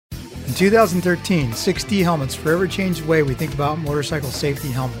In 2013, 6D Helmets forever changed the way we think about motorcycle safety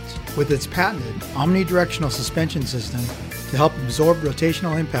helmets. With its patented omnidirectional suspension system to help absorb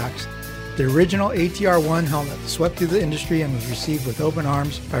rotational impacts, the original ATR-1 helmet swept through the industry and was received with open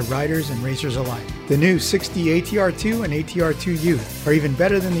arms by riders and racers alike. The new 6D ATR-2 and ATR-2 Youth are even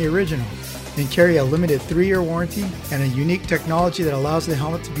better than the original and carry a limited 3-year warranty and a unique technology that allows the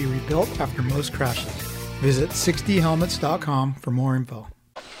helmet to be rebuilt after most crashes. Visit 6dhelmets.com for more info.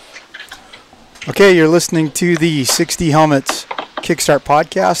 Okay, you're listening to the 6D Helmets Kickstart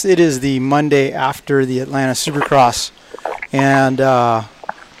podcast. It is the Monday after the Atlanta Supercross, and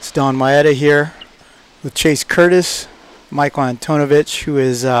it's Don Maeda here with Chase Curtis, Michael Antonovich, who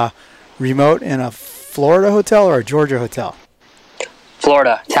is remote in a Florida hotel or a Georgia hotel?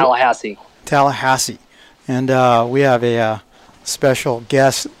 Florida, Tallahassee. And we have a special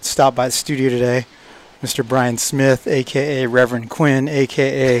guest stop by the studio today, Mr. Brian Smith, a.k.a. Reverend Quinn,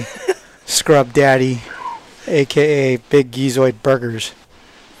 a.k.a. Scrub Daddy, a.k.a. Big Geezoid Burgers,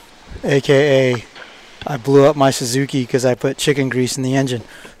 a.k.a. I blew up my Suzuki because I put chicken grease in the engine.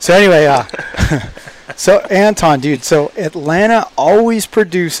 So anyway, so Anton, dude, so Atlanta always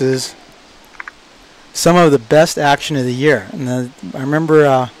produces some of the best action of the year. And I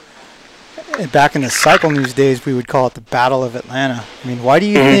remember back in the Cycle News days, we would call it the Battle of Atlanta. I mean, why do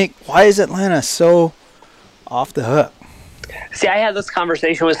you think, why is Atlanta so off the hook? See, I had this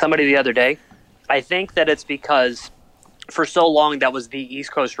conversation with somebody the other day. I think that it's because for so long that was the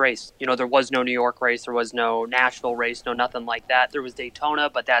East Coast race. You know, there was no New York race, there was no Nashville race, no nothing like that. There was Daytona,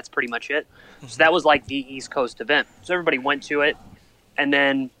 but that's pretty much it. So that was like the East Coast event. So everybody went to it. And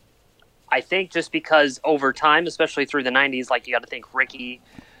then I think just because over time, especially through the 90s, like you got to think Ricky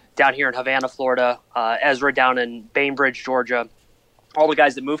down here in Havana, Florida, Ezra down in Bainbridge, Georgia, all the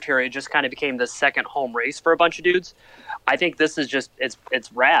guys that moved here, it just kind of became the second home race for a bunch of dudes. I think this is just,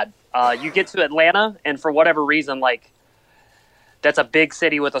 it's rad. You get to Atlanta, and for whatever reason, like, that's a big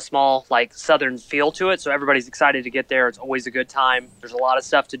city with a small, like, southern feel to it, so everybody's excited to get there. It's always a good time. There's a lot of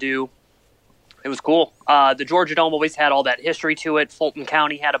stuff to do. It was cool. The Georgia Dome always had all that history to it. Fulton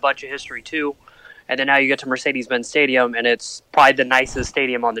County had a bunch of history, too. And then now you get to Mercedes-Benz Stadium, and it's probably the nicest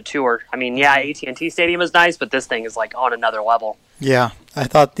stadium on the tour. I mean, yeah, AT&T Stadium is nice, but this thing is, like, on another level. Yeah, I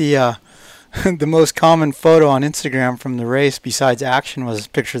thought the the most common photo on Instagram from the race, besides action, was a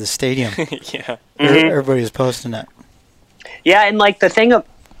picture of the stadium. Yeah. Everybody was posting it. Yeah, and, like, the thing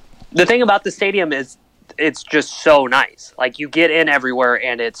about the stadium is it's just so nice. Like, you get in everywhere,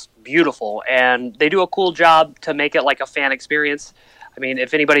 and it's beautiful. And they do a cool job to make it, like, a fan experience. I mean,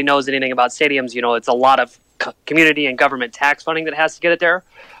 if anybody knows anything about stadiums, you know, it's a lot of community and government tax funding that has to get it there.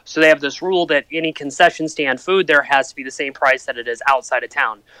 So they have this rule that any concession stand food there has to be the same price that it is outside of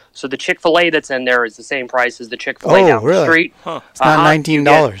town. So the Chick-fil-A that's in there is the same price as the Chick-fil-A down the street. Huh. It's not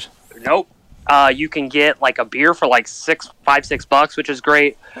 $19. Nope. You can get like a beer for like $6, which is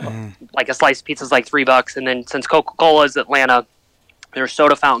great. Like a sliced pizza is like $3. And then since Coca-Cola is Atlanta, there's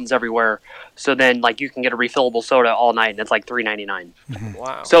soda fountains everywhere. So then, like, you can get a refillable soda all night, and it's like $3.99.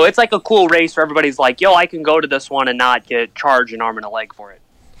 Wow. So it's like a cool race where everybody's like, yo, I can go to this one and not get charged an arm and a leg for it.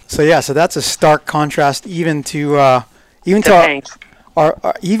 So, yeah, so that's a stark contrast even to our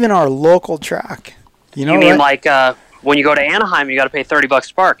local track. You know, you mean like when you go to Anaheim, you got to pay $30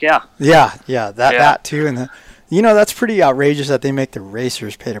 to park, yeah. Yeah, that too. And, that's pretty outrageous that they make the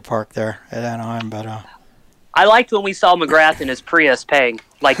racers pay to park there at Anaheim, but... I liked when we saw McGrath in his Prius paying,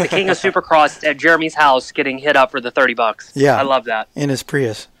 like the king of Supercross at Jeremy's house getting hit up for the $30. Yeah, I love that. In his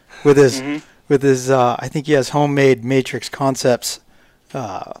Prius with his I think he has homemade Matrix Concepts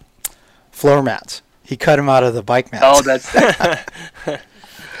floor mats. He cut them out of the bike mats. Oh, that's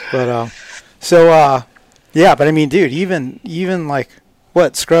but but I mean, dude, even like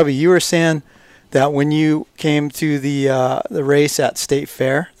what, Scrubby, you were saying that when you came to the race at State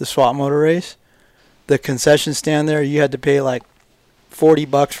Fair, the SWAT motor race, the concession stand there, you had to pay like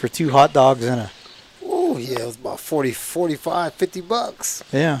 $40 for 2 hot dogs and a... Oh, yeah, it was about $40, $45, $50.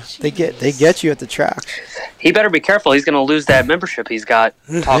 Yeah, jeez. They get you at the track. He better be careful. He's going to lose that membership he's got,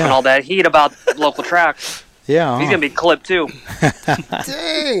 talking all that heat about local tracks. Yeah. He's going to be clipped, too.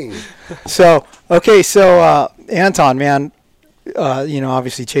 Dang. So, Anton, man,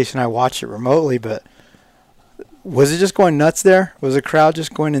 obviously Chase and I watched it remotely, but was it just going nuts there? Was the crowd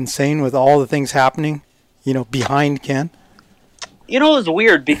just going insane with all the things happening, behind Ken? It was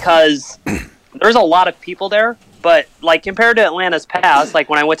weird because there's a lot of people there, but like compared to Atlanta's past, like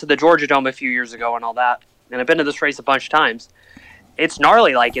when I went to the Georgia Dome a few years ago and all that, and I've been to this race a bunch of times, it's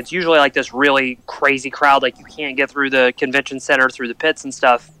gnarly. Like it's usually like this really crazy crowd, like you can't get through the convention center, through the pits and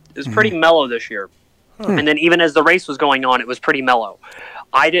stuff. It was pretty mellow this year. And then even as the race was going on, it was pretty mellow.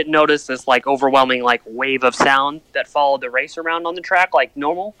 I didn't notice this like overwhelming like wave of sound that followed the race around on the track like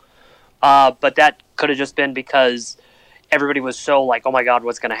normal. But that could have just been because everybody was so like, oh my God,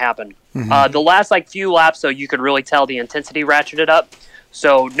 what's going to happen? The last like few laps, though, you could really tell the intensity ratcheted up.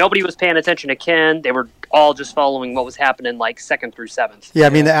 So nobody was paying attention to Ken. They were all just following what was happening like 2nd through 7th. Yeah, I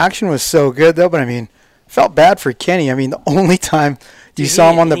mean, the action was so good, though, but I mean, felt bad for Kenny. I mean, the only time you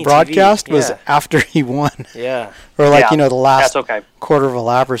saw him on the broadcast was after he won. Yeah. Or like, the last that's okay. quarter of a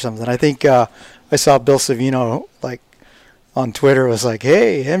lap or something. I think I saw Bill Savino like on Twitter was like,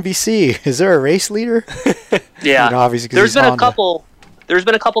 hey, NBC, is there a race leader? Yeah. Obviously, there's been a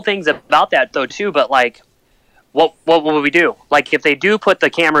couple things about that though too, but like what would we do? Like if they do put the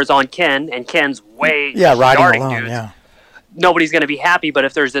cameras on Ken and Ken's way riding alone, dudes, nobody's going to be happy, but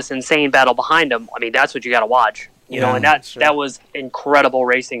if there's this insane battle behind him, I mean, that's what you got to watch. You know, and that was incredible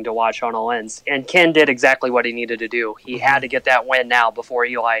racing to watch on all ends. And Ken did exactly what he needed to do. He had to get that win now before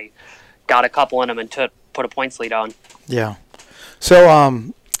Eli got a couple in him and put a points lead on. Yeah.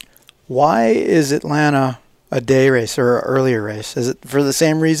 So, why is Atlanta a day race or an earlier race? Is it for the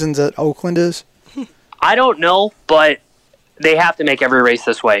same reasons that Oakland is? I don't know, but they have to make every race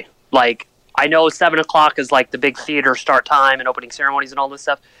this way. Like, I know 7 o'clock is like the big theater start time and opening ceremonies and all this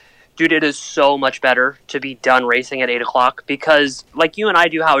stuff. Dude, it is so much better to be done racing at 8 o'clock because, like you and I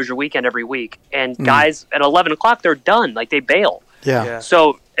do, how was your weekend every week? And guys at 11 o'clock, they're done. Like, they bail. Yeah.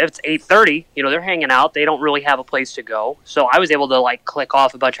 So if it's 8:30, they're hanging out. They don't really have a place to go. So I was able to, like, click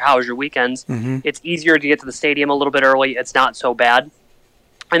off a bunch of how was your weekends. It's easier to get to the stadium a little bit early. It's not so bad.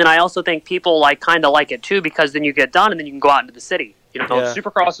 And then I also think people, like, kind of like it, too, because then you get done and then you can go out into the city.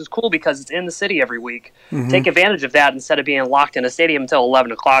 Supercross is cool because it's in the city every week. Take advantage of that instead of being locked in a stadium until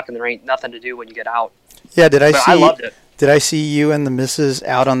 11 o'clock and there ain't nothing to do when you get out. Yeah, I loved it. Did I see you and the missus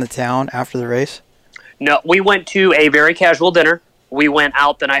out on the town after the race? No, we went to a very casual dinner. We went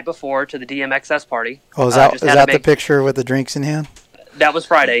out the night before to the DMXS party. Oh, is that the picture with the drinks in hand? That was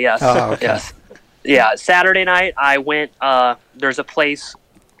Friday, yes. Oh, okay. Yes. Yeah, Saturday night I went, there's a place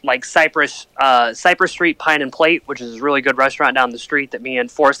like Cypress Street Pine and Plate, which is a really good restaurant down the street that me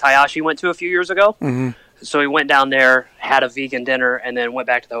and Forrest Hayashi went to a few years ago. So we went down there, had a vegan dinner, and then went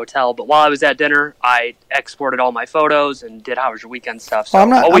back to the hotel. But while I was at dinner, I exported all my photos and did how was your weekend stuff. So I'm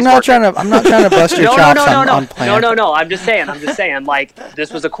not trying to bust your chops on plan. No. I'm just saying. Like,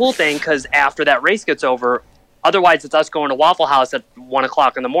 this was a cool thing because after that race gets over, otherwise it's us going to Waffle House at 1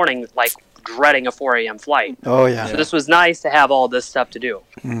 o'clock in the morning, like dreading a 4 a.m. flight. Oh yeah. So this was nice to have all this stuff to do.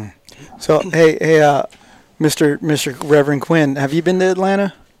 So hey, Mr. Reverend Quinn, have you been to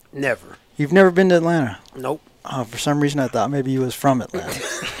Atlanta? Never. You've never been to Atlanta? Nope. Oh, for some reason I thought maybe you was from Atlanta.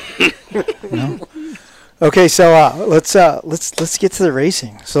 No? Okay, so let's get to the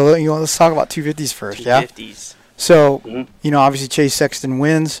racing. So let's talk about 250s first. 250s. Yeah. So obviously Chase Sexton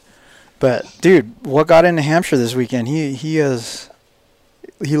wins, but dude, what got into Hampshire this weekend? He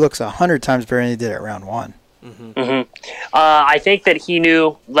looks 100 times better than he did at round 1. I think that he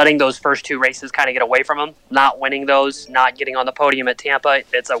knew letting those first 2 races kind of get away from him, not winning those, not getting on the podium at Tampa.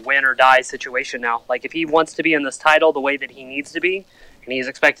 It's a win or die situation now. Like, if he wants to be in this title the way that he needs to be, and he's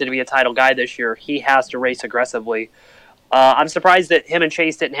expected to be a title guy this year, he has to race aggressively. I'm surprised that him and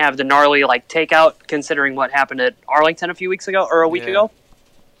Chase didn't have the gnarly takeout, considering what happened at Arlington a week ago.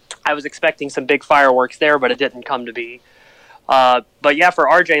 I was expecting some big fireworks there, but it didn't come to be. But yeah, for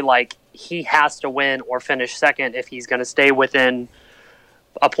RJ, he has to win or finish second if he's going to stay within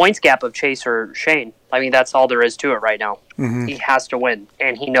a points gap of Chase or Shane. I mean, that's all there is to it right now. He has to win,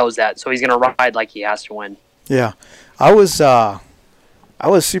 and he knows that, so he's going to ride like he has to win. Yeah, I was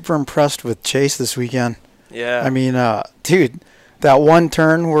super impressed with Chase this weekend. Yeah, I mean, dude, that one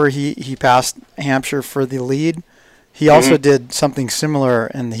turn where he passed Hampshire for the lead, he also did something similar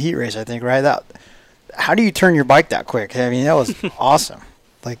in the heat race, I think, right? How do you turn your bike that quick? I mean, that was awesome.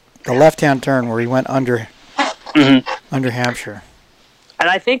 Like the left-hand turn where he went under Hampshire. And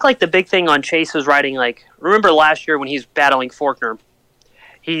I think the big thing on Chase was riding, remember last year when he's battling Faulkner,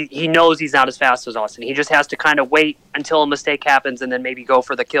 he knows he's not as fast as Austin. He just has to kind of wait until a mistake happens and then maybe go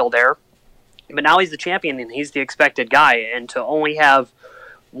for the kill there. But now he's the champion and he's the expected guy. And to only have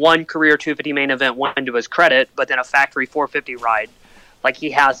one career 250 main event win to his credit, but then a factory 450 ride like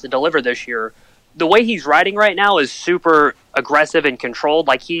he has to deliver this year. The way he's riding right now is super aggressive and controlled.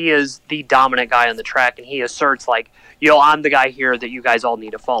 Like, he is the dominant guy on the track, and he asserts, I'm the guy here that you guys all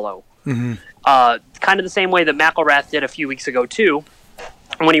need to follow. Kind of the same way that McElrath did a few weeks ago, too,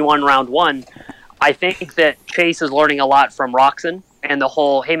 when he won round 1. I think that Chase is learning a lot from Roxon and the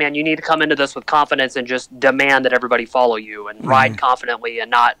whole, hey, man, you need to come into this with confidence and just demand that everybody follow you and ride confidently and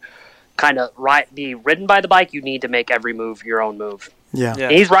not kind of be ridden by the bike. You need to make every move your own move. Yeah. Yeah.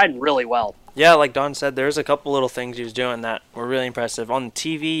 And he's riding really well. Yeah, like Don said, there's a couple little things he was doing that were really impressive. On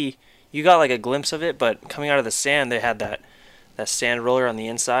TV, you got like a glimpse of it, but coming out of the sand, they had that sand roller on the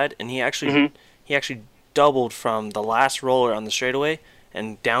inside, and he actually doubled from the last roller on the straightaway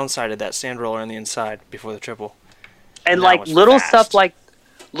and downsided that sand roller on the inside before the triple. And that like was little fast.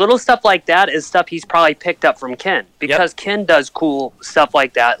 stuff like that is stuff he's probably picked up from Ken, because Ken does cool stuff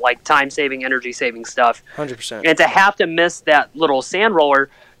like that, like time saving, energy saving stuff. 100%. And to have to miss that little sand roller,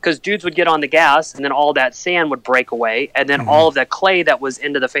 because dudes would get on the gas and then all that sand would break away, and then all of the clay that was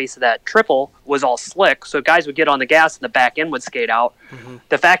into the face of that triple was all slick, so guys would get on the gas and the back end would skate out.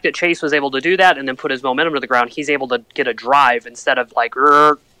 The fact that Chase was able to do that and then put his momentum to the ground, he's able to get a drive instead of like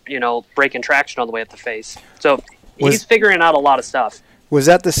breaking traction all the way up the face. So he's figuring out a lot of stuff. Was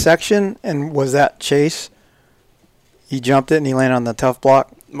that the section, and was that Chase? He jumped it and he landed on the tough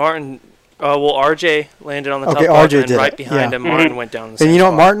block. Martin, RJ landed on the Okay, tough block, RJ and did right it, behind yeah. him, Martin went down the And same you know,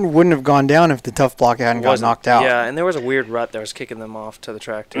 spot. Martin wouldn't have gone down if the tough block hadn't got Wasn't- knocked out. Yeah, and there was a weird rut that was kicking them off to the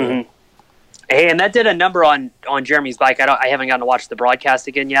track too. Hey, and that did a number on Jeremy's bike. I haven't gotten to watch the broadcast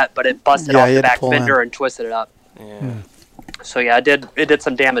again yet, but it busted Yeah, off he the had to back pull fender in. and twisted it up. Yeah. So yeah, it did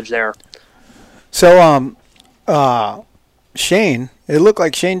some damage there. So, Shane, it looked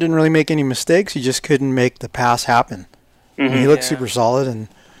like Shane didn't really make any mistakes. He just couldn't make the pass happen. He looked Yeah. super solid. And,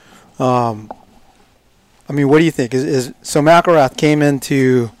 I mean, what do you think? So McElrath came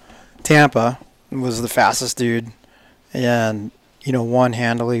into Tampa and was the fastest dude and, won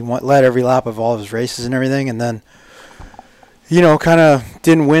handily, led every lap of all of his races and everything. And then, kind of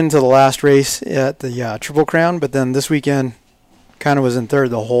didn't win till the last race at the Triple Crown. But then this weekend kind of was in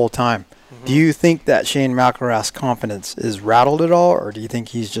third the whole time. Do you think that Shane McElrath's confidence is rattled at all, or do you think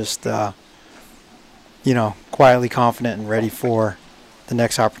he's just, quietly confident and ready for the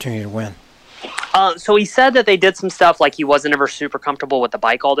next opportunity to win? So he said that they did some stuff, like he wasn't ever super comfortable with the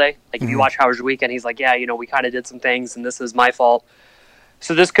bike all day. Like if you watch Howard's Weekend, he's like, yeah, we kind of did some things, and this is my fault.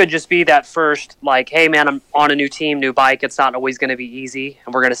 So this could just be that first, like, hey, man, I'm on a new team, new bike. It's not always going to be easy,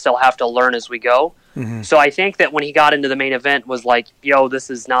 and we're going to still have to learn as we go. So I think that when he got into the main event was like, yo, this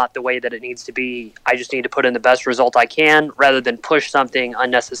is not the way that it needs to be. I just need to put in the best result I can rather than push something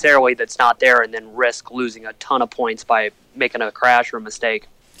unnecessarily that's not there and then risk losing a ton of points by making a crash or a mistake.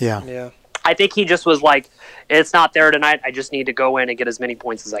 Yeah. Yeah. I think he just was like, it's not there tonight. I just need to go in and get as many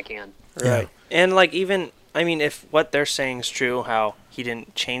points as I can. Right. And like if what they're saying is true, how he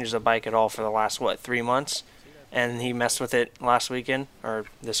didn't change the bike at all for the last 3 months, and he messed with it last weekend or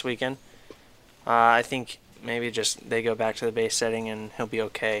this weekend, I think maybe just they go back to the base setting and he'll be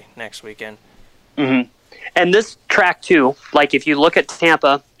okay next weekend. And this track too, like if you look at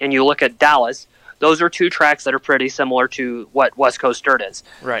Tampa and you look at Dallas, those are two tracks that are pretty similar to what West Coast Dirt is.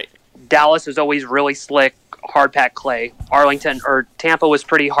 Right. Dallas is always really slick, hard pack clay. Tampa was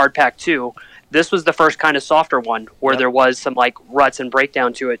pretty hard pack too. This was the first kind of softer one where there was some like ruts and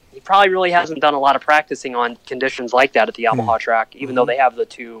breakdown to it. He probably really hasn't done a lot of practicing on conditions like that at the Yamaha track, even though they have the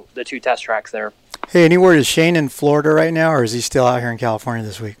two test tracks there. Hey, any word, is Shane in Florida right now, or is he still out here in California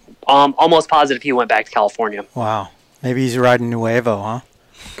this week? Almost positive he went back to California. Wow. Maybe he's riding Nuevo, huh?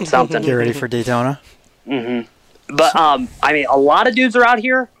 Something. Get ready for Daytona. But a lot of dudes are out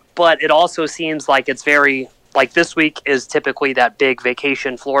here, but it also seems like it's very like this week is typically that big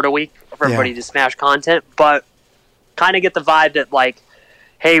vacation Florida week for everybody to smash content. But kind of get the vibe that like,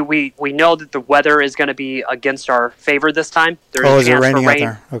 hey, we know that the weather is going to be against our favor this time. There's Oh, a is it chance raining for out rain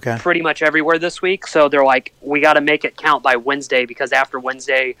there? Okay. pretty much everywhere this week. So they're like, we got to make it count by Wednesday, because after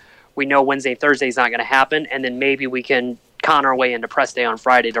Wednesday, we know Wednesday and Thursday is not going to happen, and then maybe we can con our way into press day on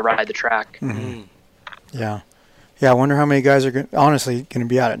Friday to ride the track. Yeah. Yeah, I wonder how many guys are honestly going to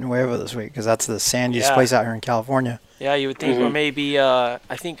be out at Nuevo this week, because that's the sandiest place out here in California. Yeah, you would think, or maybe I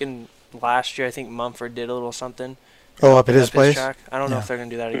think in last year, I think Mumford did a little something. Oh, up at his place? Track. I don't know if they're gonna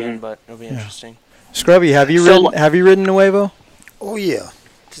do that again, but it'll be interesting. Scrubby, have you ridden Nuevo? Oh, yeah.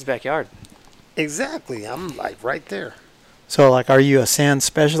 It's his backyard. Exactly. I'm like right there. So, like, are you a sand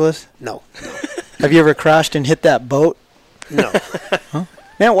specialist? No. Have you ever crashed and hit that boat? No.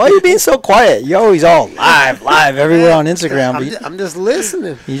 Man, why are you being so quiet? You're always all live everywhere on Instagram. I'm just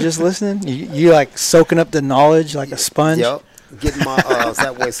listening. You just listening? You like soaking up the knowledge like a sponge? Yep. Getting my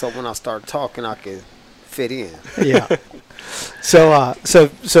that way so when I start talking I can fit in. Yeah. So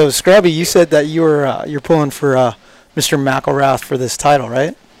Scrubby, you said that you're pulling for Mr. McElrath for this title,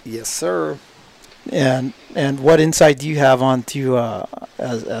 right? Yes, sir. And what insight do you have onto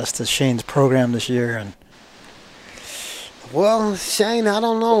as to Shane's program this year? And Well, Shane, I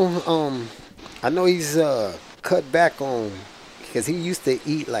don't know. I know he's cut back on, because he used to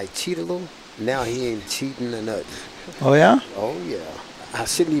eat like Cheetaloo. Now he ain't cheating or nothing. Oh yeah. Oh yeah. I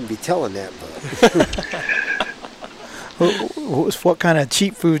shouldn't even be telling that, but What kind of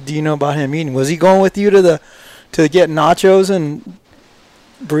cheap food do you know about him eating? Was he going with you to get nachos and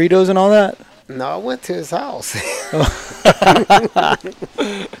burritos and all that? no, I went to his house.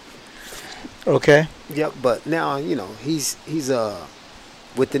 Okay. Yep, but now he's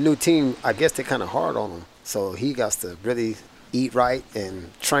with the new team. I guess they're kind of hard on him, so he got to really eat right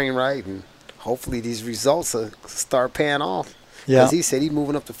and train right, and hopefully these results will start paying off. Yeah. Because he said he's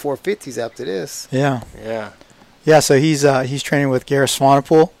moving up to 450s after this. Yeah. Yeah. Yeah. So he's training with Gareth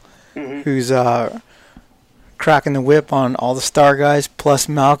Swanepoel, who's cracking the whip on all the star guys, plus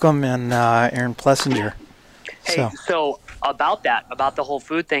Malcolm and Aaron Plessinger. Hey, so about the whole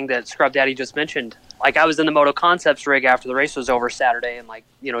food thing that Scrub Daddy just mentioned, like I was in the Moto Concepts rig after the race was over Saturday and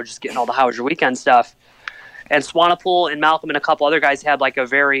just getting all the How Was Your Weekend stuff. And Swanepoel and Malcolm and a couple other guys had like a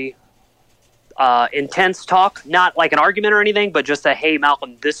very intense talk, not like an argument or anything, but just a, hey,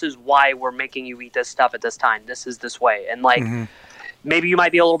 Malcolm, this is why we're making you eat this stuff at this time. This is this way. And like, maybe you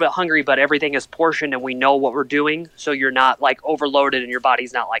might be a little bit hungry, but everything is portioned and we know what we're doing. So you're not like overloaded and your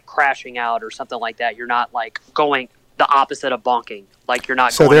body's not like crashing out or something like that. You're not like going the opposite of bonking. Like you're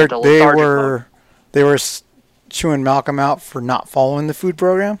not going into lethargic mode. They were chewing Malcolm out for not following the food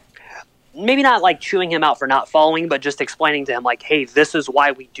program? Maybe not like chewing him out for not following, but just explaining to him like, hey, this is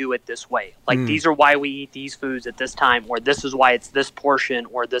why we do it this way. Like these are why we eat these foods at this time, or this is why it's this portion,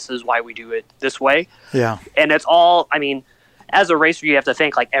 or this is why we do it this way. Yeah. And it's all, I mean, as a racer, you have to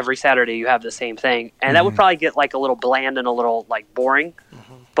think like every Saturday you have the same thing. And that would probably get like a little bland and a little like boring,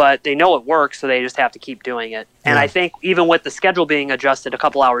 but they know it works. So they just have to keep doing it. And I think even with the schedule being adjusted a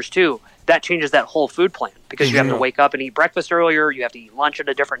couple hours too, that changes that whole food plan because you have to wake up and eat breakfast earlier. You have to eat lunch at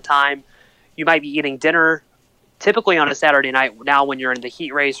a different time. You might be eating dinner typically on a Saturday night now when you're in the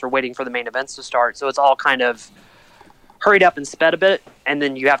heat race or waiting for the main events to start. So it's all kind of hurried up and sped a bit, and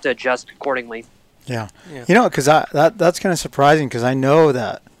then you have to adjust accordingly. Yeah. You know, because that's kind of surprising because I know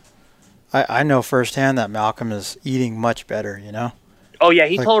that I know firsthand that Malcolm is eating much better, you know? Oh, yeah,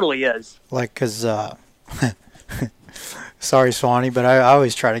 he totally is. Like, because, sorry, Swanee, but I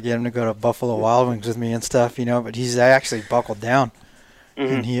always try to get him to go to Buffalo Wild Wings with me and stuff, you know, but he's actually buckled down.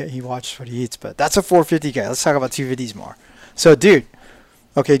 And he watches what he eats. But that's a 450 guy. Let's talk about 250s more. So, dude,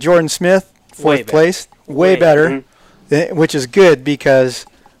 okay, Jordan Smith, fourth place, way better, which is good because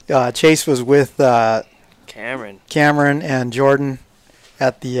Chase was with Cameron and Jordan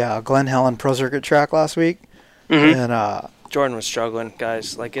at the Glen Helen Pro Circuit track last week. And Jordan was struggling,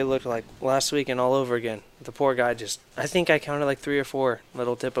 guys. Like, it looked like last weekend all over again. The poor guy I think I counted like 3 or 4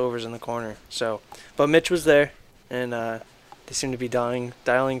 little tip overs in the corner. So, but Mitch was there, and they seem to be dialing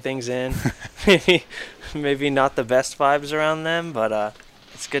things in. maybe not the best vibes around them, but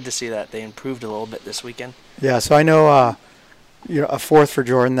it's good to see that they improved a little bit this weekend. Yeah, so I know a fourth for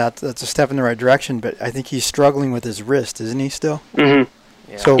Jordan. That's a step in the right direction, but I think he's struggling with his wrist, isn't he still? Yeah.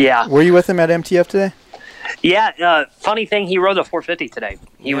 So were you with him at MTF today? Yeah, funny thing, he rode a 450 today.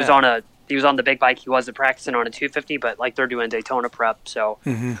 He was on the big bike. He wasn't practicing on a 250, but like they're doing Daytona prep. So,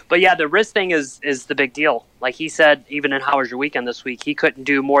 but yeah, the wrist thing is the big deal. Like he said, even in How Was Your Weekend this week, he couldn't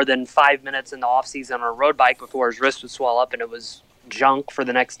do more than 5 minutes in the off season on a road bike before his wrist would swell up and it was junk for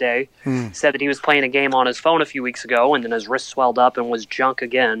the next day. Said that he was playing a game on his phone a few weeks ago and then his wrist swelled up and was junk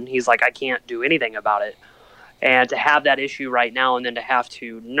again. He's like, I can't do anything about it. And to have that issue right now and then to have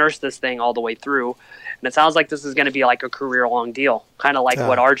to nurse this thing all the way through. And it sounds like this is going to be like a career-long deal, kind of like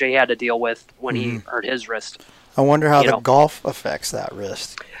what RJ had to deal with when he hurt his wrist. I wonder how the golf affects that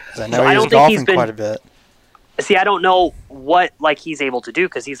wrist. 'Cause I know he was golfing quite a bit. See, I don't know what like he's able to do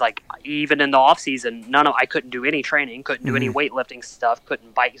because he's like, even in the off season, I couldn't do any training, couldn't do any weightlifting stuff,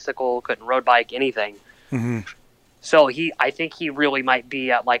 couldn't bicycle, couldn't road bike, anything. So I think he really might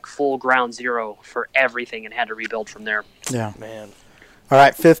be at like full ground zero for everything and had to rebuild from there. Yeah, man. All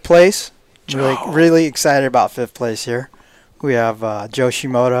right, fifth place. Really excited about fifth place here. We have Joe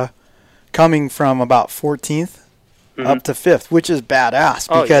Shimoda coming from about 14th up to 5th, which is badass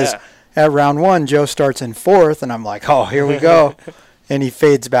because at round 1, Joe starts in 4th, and I'm like, oh, here we go. And he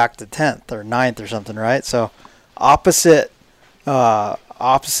fades back to 10th or 9th or something, right? So opposite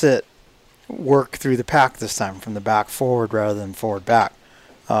work through the pack this time, from the back forward rather than forward back.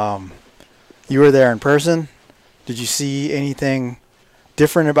 You were there in person. Did you see anything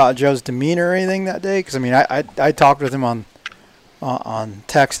different about Joe's demeanor or anything that day? Because I mean, I talked with him on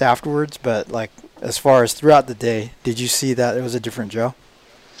text afterwards, but like as far as throughout the day, did you see that it was a different Joe?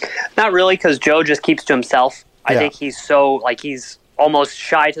 Not really, because Joe just keeps to himself. I think he's so like he's almost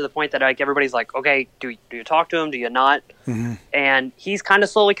shy to the point that like everybody's like, okay, do you talk to him? Do you not? Mm-hmm. And he's kind of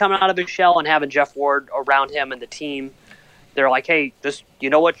slowly coming out of his shell, and having Jeff Ward around him and the team, they're like, hey, just you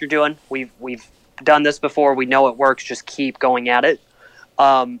know what you're doing. We've done this before. We know it works. Just keep going at it.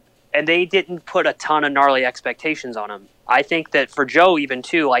 And they didn't put a ton of gnarly expectations on him. I think that for Joe even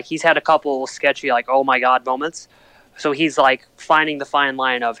too, like he's had a couple sketchy like oh my god moments. So he's like finding the fine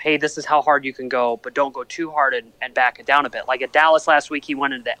line of, hey, this is how hard you can go, but don't go too hard and back it down a bit. Like at Dallas last week, he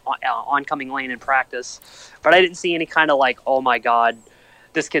went into the oncoming lane in practice, but I didn't see any kind of like, oh my God,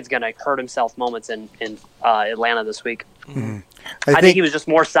 this kid's going to hurt himself moments in Atlanta this week. Mm-hmm. I think he was just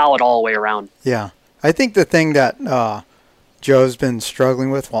more solid all the way around. Yeah. I think the thing that Joe's been struggling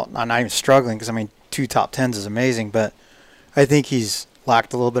with, well, not even struggling because, I mean, 2 top 10s is amazing, but I think he's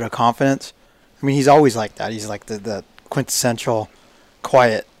lacked a little bit of confidence. I mean, he's always like that. He's like the quintessential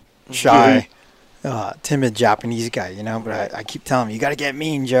quiet, shy, timid Japanese guy, you know. But I keep telling him, you got to get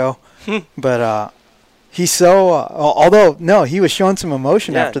mean, Joe. But he's so although, no, he was showing some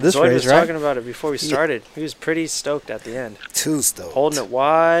emotion after this Zoid race, was right? talking about it before we started. He was pretty stoked at the end. Too stoked. Holding it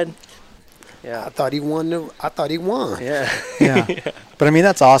wide. Yeah. I thought he won. Yeah. Yeah. But, I mean,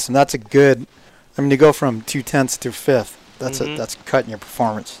 that's awesome. That's a good – I mean, to go from 2/10 to 5th, that's cutting your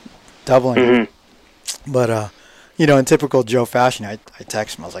performance, doubling it. But, you know, in typical Joe fashion, I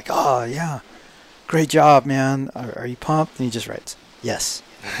text him. I was like, oh, yeah, great job, man. Are you pumped? And he just writes, yes.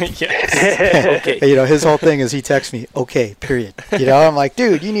 Yes. Okay. You know, his whole thing is he texts me, okay, period. You know, I'm like,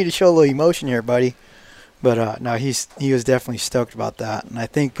 dude, you need to show a little emotion here, buddy. But, no, he was definitely stoked about that. And I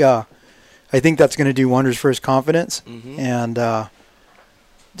think that's going to do wonders for his confidence. And,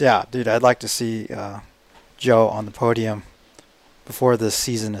 yeah, dude, I'd like to see Joe on the podium before this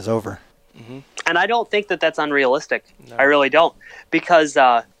season is over. And I don't think that that's unrealistic. No. I really don't. Because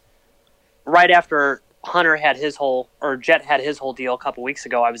right after Hunter had Jet had his whole deal a couple weeks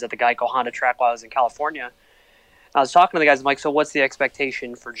ago, I was at the Geico Honda track while I was in California. I was talking to the guys. I'm like, so what's the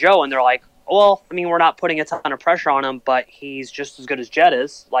expectation for Joe? And they're like, well, I mean, we're not putting a ton of pressure on him, but he's just as good as Jet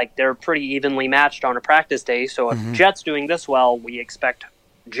is. Like, they're pretty evenly matched on a practice day. So if Jet's doing this well, we expect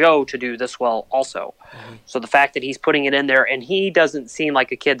Joe to do this well also. So the fact that he's putting it in there, and he doesn't seem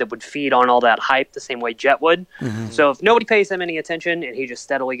like a kid that would feed on all that hype the same way Jet would. So if nobody pays him any attention and he just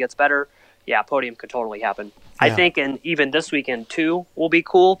steadily gets better, yeah, podium could totally happen. I think, and even this weekend too will be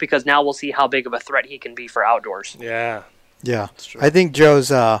cool because now we'll see how big of a threat he can be for outdoors. Yeah. Yeah. I think Joe's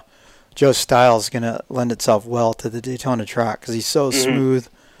style is going to lend itself well to the Daytona track because he's so smooth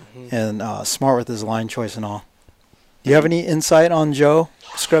and smart with his line choice and all. Do you have any insight on Joe,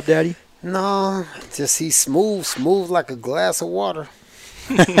 Scrub Daddy? No, just he's smooth like a glass of water.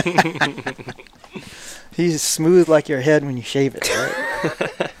 He's smooth like your head when you shave it,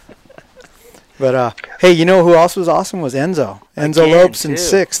 right? But, hey, you know who else was awesome was Enzo. Enzo Again, Lopes in too.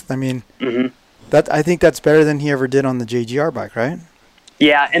 6th. I mean, I think that's better than he ever did on the JGR bike, right?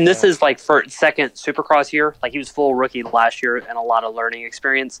 Yeah, and this is like for second Supercross year. Like he was full rookie last year and a lot of learning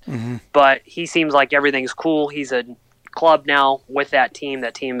experience. But he seems like everything's cool. He's a club now with that team.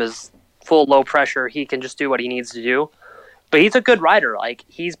 That team is full low pressure. He can just do what he needs to do. But he's a good rider. Like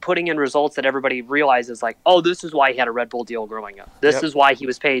he's putting in results that everybody realizes like, oh, this is why he had a Red Bull deal growing up. This is why he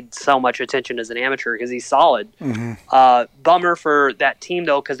was paid so much attention as an amateur because he's solid. Bummer for that team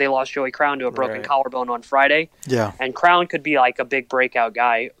though because they lost Joey Crown to a broken collarbone on Friday. Yeah. And Crown could be like a big breakout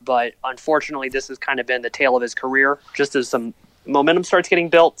guy, but unfortunately this has kind of been the tail of his career. Just as some momentum starts getting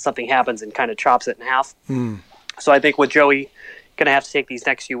built, something happens and kind of chops it in half. So I think with Joey going to have to take these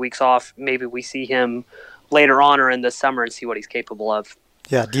next few weeks off, maybe we see him later on or in the summer and see what he's capable of.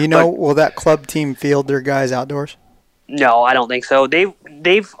 Yeah. Do you know, will that club team field their guys outdoors? No, I don't think so.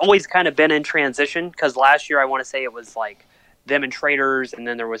 They've always kind of been in transition because last year I want to say it was like them and Traders and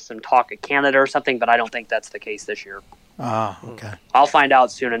then there was some talk at Canada or something, but I don't think that's the case this year. Ah, okay. I'll find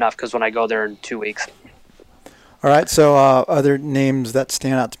out soon enough because when I go there in 2 weeks. All right, so other names that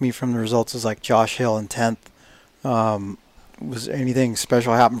stand out to me from the results is like Josh Hill in 10th. Was anything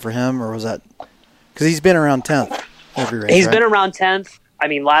special happen for him, or was that because he's been around 10th every race? He's been around 10th. I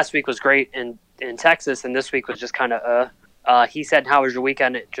mean, last week was great in Texas, and this week was just kind of he said, "How was your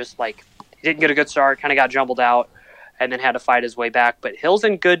weekend?" It just like he didn't get a good start, kind of got jumbled out, and then had to fight his way back. But Hill's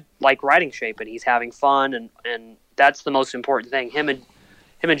in good like riding shape, and he's having fun, and that's the most important thing. Him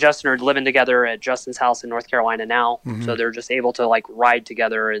and Justin are living together at Justin's house in North Carolina now, so they're just able to like ride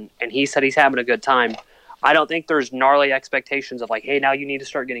together. And he said he's having a good time. I don't think there's gnarly expectations of like, hey, now you need to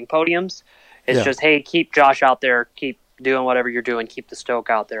start getting podiums. It's just, hey, keep Josh out there, keep doing whatever you're doing, keep the stoke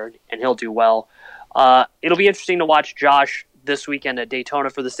out there, and he'll do well. It'll be interesting to watch Josh this weekend at Daytona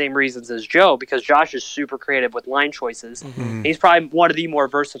for the same reasons as Joe, because Josh is super creative with line choices. Mm-hmm. He's probably one of the more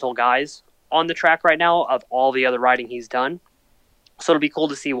versatile guys on the track right now of all the other riding he's done. So it'll be cool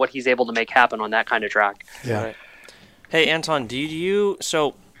to see what he's able to make happen on that kind of track. Yeah. Right. Hey, Anton,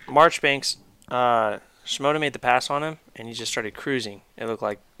 so Marchbanks, Shimoda made the pass on him, and he just started cruising. It looked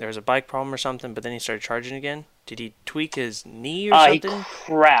like there was a bike problem or something, but then he started charging again. Did he tweak his knee or He something?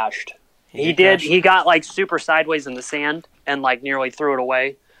 crashed. He did. crash? He got like super sideways in the sand and like nearly threw it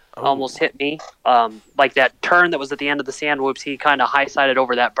away. Oh. Almost hit me. Like that turn that was at the end of the sand whoops, he kind of high-sided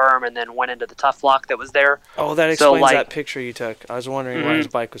over that berm and then went into the tough block that was there. Oh, that So, explains like- that picture you took. I was wondering why his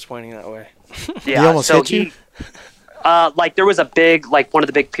bike was pointing that way. Yeah, He almost so hit you? like there was a big, like one of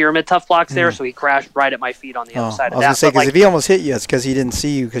the big pyramid tough blocks there, so he crashed right at my feet on the Oh, other side I of was that. gonna say But, because like, if he almost hit you, it's because he didn't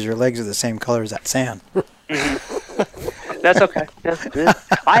see you because your legs are the same color as that sand. that's okay. Yeah.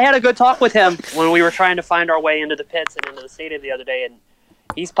 I had a good talk with him when we were trying to find our way into the pits and into the stadium the other day, and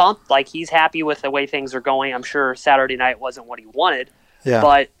he's pumped. Like he's happy with the way things are going. I'm sure Saturday night wasn't what he wanted, Yeah,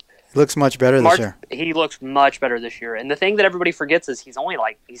 but he looks much better this year. he looks much better this year. And the thing that everybody forgets is he's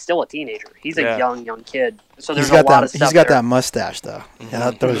still a teenager. He's a Yeah. young kid. So there's He's got a lot that. of stuff He's got there. that mustache though.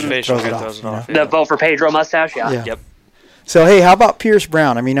 Yeah, that throws, His facial throws it hair off. throws it you know? off. The vote for Pedro mustache, yeah. Yeah. Yep. So hey, how about Pierce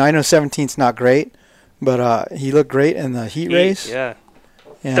Brown? I mean, I know 17th's not great, but he looked great in the heat race. Yeah.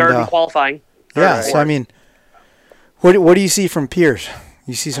 And, Third in qualifying. Third yeah. in So I fourth. mean, what do you see from Pierce?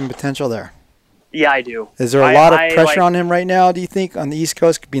 You see some potential there. Yeah, I do. Is there a I- lot of I, pressure like- on him right now? Do you think on the East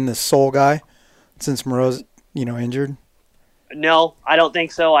Coast being the sole guy since Moreau's injured? No, I don't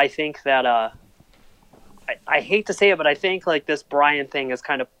think so. I think that I hate to say it, but I think like this Brian thing is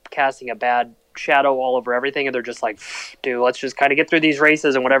kind of casting a bad shadow all over everything, and they're just like, dude, let's just kind of get through these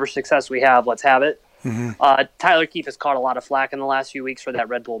races and whatever success we have, let's have it. Tyler Keefe has caught a lot of flack in the last few weeks for that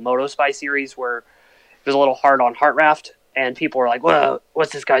Red Bull Moto Spy series where it was a little hard on Heartraft, and people were like, well,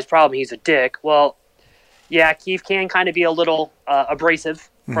 what's this guy's problem? He's a dick. Well, yeah, Keefe can kind of be a little abrasive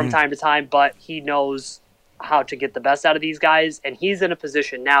from time to time, but he knows how to get the best out of these guys, and he's in a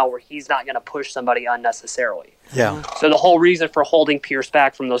position now where he's not going to push somebody unnecessarily. Yeah. So the whole reason for holding Pierce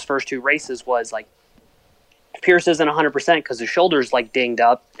back from those first two races was like Pierce isn't 100% because his shoulder's like dinged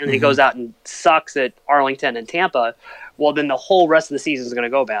up, and then he goes out and sucks at Arlington and Tampa. Well, then the whole rest of the season is going to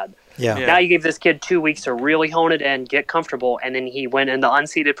go bad. Yeah. Yeah. Now you gave this kid 2 weeks to really hone it in, get comfortable, and then he went in the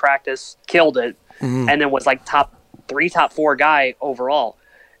unseeded practice, killed it, and then was like top 3, top 4 guy overall.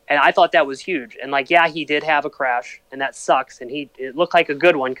 And I thought that was huge. And like, yeah, he did have a crash, and that sucks. And it looked like a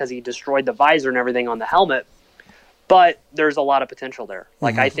good one because he destroyed the visor and everything on the helmet. But there's a lot of potential there.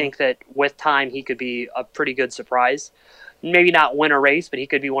 Like, I think that with time, he could be a pretty good surprise. Maybe not win a race, but he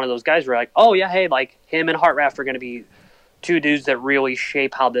could be one of those guys where like, oh yeah, hey, like him and Heartraft are going to be two dudes that really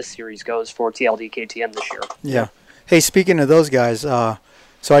shape how this series goes for TLD KTM this year. Yeah. Hey, speaking of those guys, so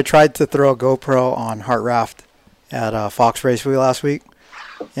I tried to throw a GoPro on Heartraft at Fox Raceway last week,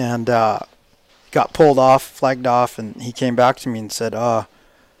 and got pulled off, flagged off, and he came back to me and said,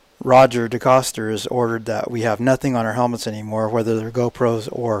 Roger DeCoster has ordered that we have nothing on our helmets anymore, whether they're GoPros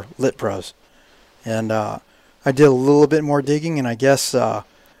or Lit Pros. And I did a little bit more digging, and I guess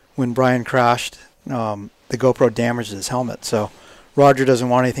when Brian crashed, the GoPro damaged his helmet. So Roger doesn't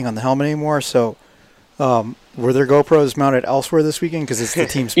want anything on the helmet anymore. So were there GoPros mounted elsewhere this weekend? Because it's the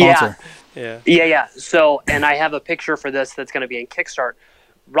team sponsor. Yeah. Yeah. So, and I have a picture for this that's going to be in Kickstart.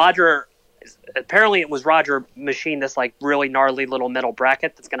 Roger, apparently it was Roger machined this like really gnarly little metal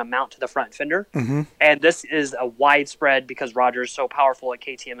bracket that's going to mount to the front fender. Mm-hmm. And this is a widespread, because Roger is so powerful at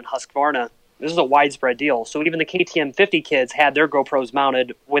KTM and Husqvarna, this is a widespread deal. So even the KTM 50 kids had their GoPros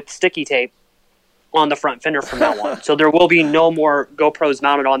mounted with sticky tape on the front fender from now on. So there will be no more GoPros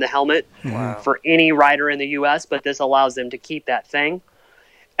mounted on the helmet for any rider in the U.S., but this allows them to keep that thing.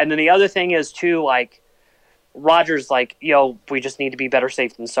 And then the other thing is, too, like, Roger's like, yo, we just need to be better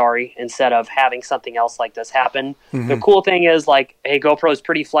safe than sorry instead of having something else like this happen. The cool thing is, like, hey, GoPro is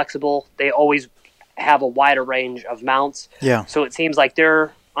pretty flexible. They always have a wider range of mounts. Yeah. So it seems like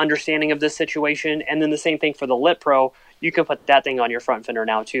they're understanding of this situation. And then the same thing for the Lit Pro. You can put that thing on your front fender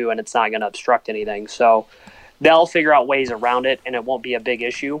now, too, and it's not going to obstruct anything. So they'll figure out ways around it, and it won't be a big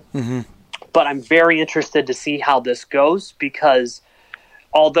issue. But I'm very interested to see how this goes, because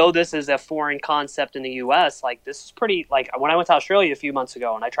although this is a foreign concept in the U.S., like, this is pretty, like, when I went to Australia a few months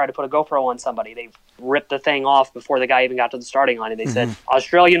ago and I tried to put a GoPro on somebody, they ripped the thing off before the guy even got to the starting line, and they said,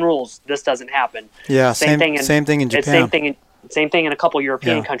 Australian rules, this doesn't happen. Yeah, Same thing in Japan. Same thing in a couple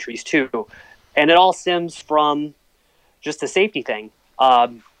European countries, too. And it all stems from just a safety thing.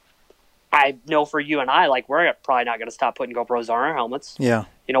 I know for you and I, like, we're probably not going to stop putting GoPros on our helmets. Yeah.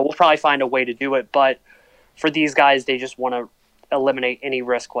 You know, we'll probably find a way to do it, but for these guys, they just want to eliminate any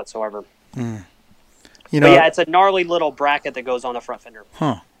risk whatsoever. You But know, yeah, it's a gnarly little bracket that goes on the front fender.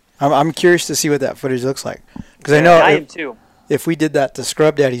 I'm curious to see what that footage looks like. Because I Yeah, know I am too. if we did that to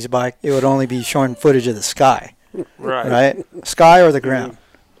Scrub Daddy's bike, it would only be showing footage of the sky, Right. right? Sky or the ground.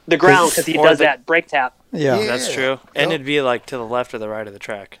 The ground, because he Or does the- that brake tap. Yeah. Yeah. That's true. And Yep. it'd be like to the left or the right of the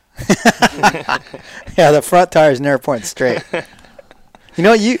track. Yeah, the front tires never point straight. You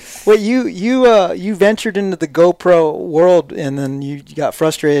know, you ventured into the GoPro world and then you got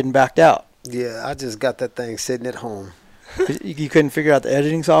frustrated and backed out. Yeah, I just got that thing sitting at home. You couldn't figure out the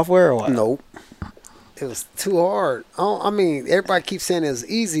editing software or what? Nope. It was too hard. I mean, everybody keeps saying it was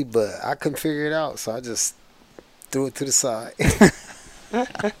easy, but I couldn't figure it out, so I just threw it to the side. All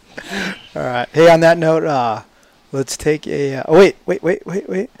right. Hey, on that note, let's take a.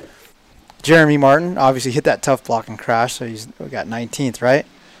 Wait. Jeremy Martin obviously hit that tough block and crash, so we got 19th, right?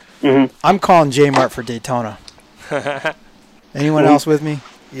 Mm-hmm. I'm calling J Mart for Daytona. Anyone else with me?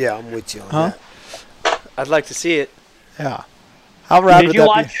 Yeah, I'm with you on Huh? that. I'd like to see it. Yeah. How rad Did would you that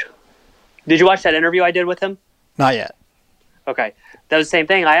watch? Did you watch that interview I did with him? be? Not yet. Okay, that was the same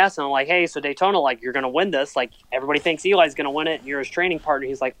thing. I asked him, like, "Hey, so Daytona, like, you're gonna win this? Like, everybody thinks Eli's gonna win it, and you're his training partner."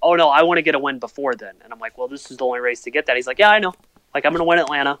 He's like, "Oh no, I want to get a win before then." And I'm like, "Well, this is the only race to get that." He's like, "Yeah, I know. Like, I'm gonna win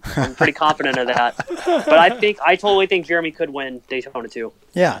Atlanta. I'm pretty confident of that." But I totally think Jeremy could win Daytona too.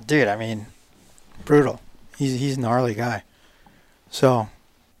 Yeah, dude. I mean, brutal. He's a gnarly guy. So, all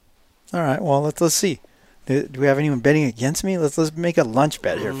right. Well, let's see. Do we have anyone betting against me? Let's make a lunch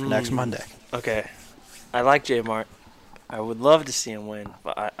bet here for next Monday. Okay. I like J Mart. I would love to see him win,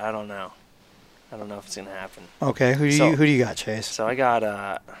 but I don't know. I don't know if it's gonna happen. Okay. Who do you got, Chase? So I got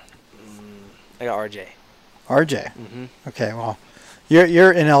RJ. RJ. Mm-hmm. Okay. Well,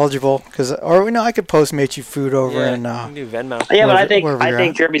 you're ineligible because, I could Postmate you food over and you can do Venmo. Yeah, but Wherever I you're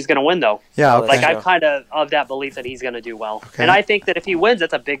think at. Jeremy's gonna win though. yeah. Oh, Okay. Like, Yeah. I'm kind of that belief that he's gonna do well, Okay. and I think that if he wins,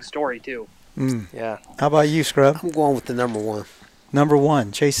 that's a big story too. Yeah. How about you, Scrub? I'm going with the number one. Number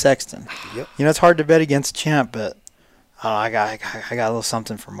 1, Chase Sexton. Yep. You know, it's hard to bet against Champ, but I got a little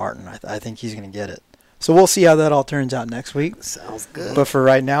something for Martin. I think he's going to get it. So we'll see how that all turns out next week. Sounds good. But for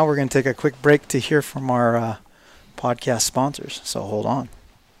right now, we're going to take a quick break to hear from our podcast sponsors. So hold on.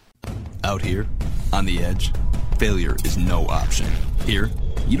 Out here, on the edge, failure is no option. Here,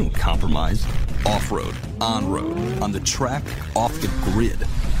 you don't compromise. Off-road, on-road, on the track, off the grid.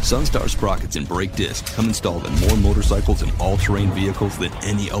 Sunstar sprockets and brake discs come installed in more motorcycles and all-terrain vehicles than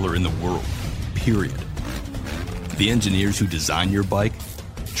any other in the world. Period. The engineers who design your bike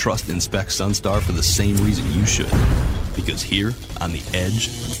trust and spec Sunstar for the same reason you should. Because here, on the edge,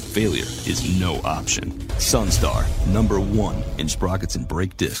 failure is no option. Sunstar, number 1 in sprockets and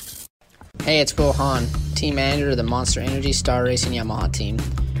brake discs. Hey, it's Will Hahn, team manager of the Monster Energy Star Racing Yamaha team.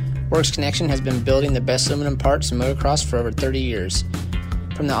 Works Connection has been building the best aluminum parts in motocross for over 30 years.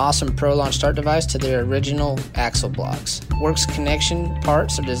 From the awesome Pro Launch start device to their original axle blocks. Works Connection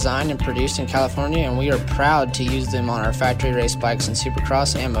parts are designed and produced in California, and we are proud to use them on our factory race bikes in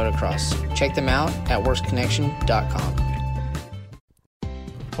Supercross and Motocross. Check them out at worksconnection.com.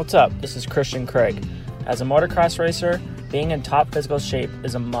 What's up? This is Christian Craig. As a motocross racer, being in top physical shape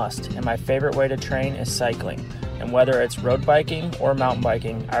is a must, and my favorite way to train is cycling. And whether it's road biking or mountain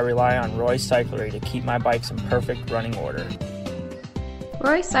biking, I rely on Roy Cyclery to keep my bikes in perfect running order.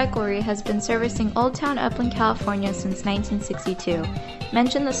 Roy Cyclery has been servicing Old Town Upland, California since 1962.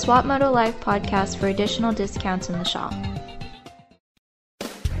 Mention the Swap Moto Live podcast for additional discounts in the shop.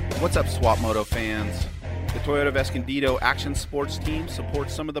 What's up, Swap Moto fans? The Toyota of Escondido Action Sports team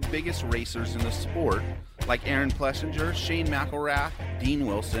supports some of the biggest racers in the sport, like Aaron Plessinger, Shane McElrath, Dean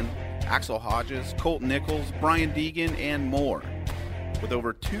Wilson, Axel Hodges, Colt Nichols, Brian Deegan, and more. With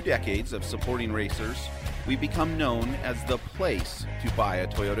over 2 decades of supporting racers, we've become known as the place to buy a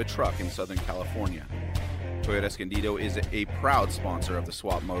Toyota truck in Southern California. Toyota Escondido is a proud sponsor of the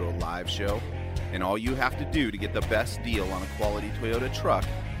Swap Moto Live show, and all you have to do to get the best deal on a quality Toyota truck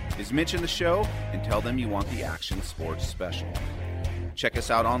is mention the show and tell them you want the Action Sports Special. Check us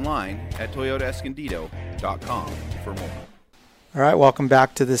out online at toyotaescondido.com for more. All right, welcome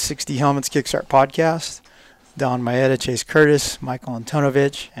back to the 60 Helmets Kickstart podcast. Don Maeda, Chase Curtis, Michael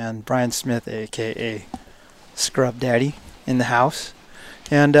Antonovich, and Brian Smith, a.k.a. Scrub Daddy, in the house.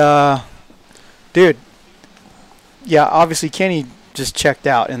 And, dude, yeah, obviously Kenny just checked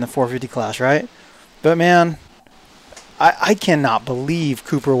out in the 450 class, right? But, man, I cannot believe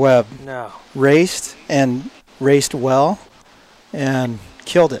Cooper Webb No. raced well and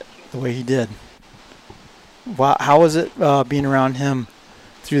killed it the way he did. Wow, how was it being around him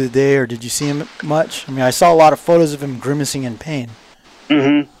through the day, or did you see him much? I mean, I saw a lot of photos of him grimacing in pain.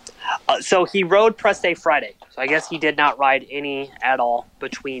 Mm-hmm. So he rode press day Friday. So I guess he did not ride any at all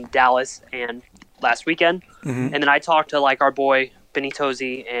between Dallas and last weekend. And then I talked to like our boy Benny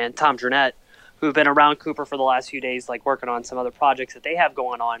Tosi and Tom Durnett, who've been around Cooper for the last few days, like working on some other projects that they have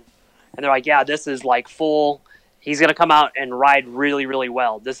going on. And they're like, yeah, this is like full. He's going to come out and ride really, really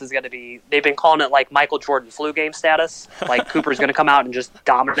well. This is going to be, they've been calling it like Michael Jordan flu game status. Like Cooper's going to come out and just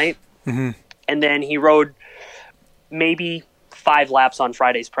dominate. And then he rode maybe 5 laps on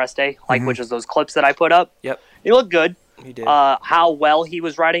Friday's press day, like which is those clips that I put up. Yep. He looked good. He did. How well he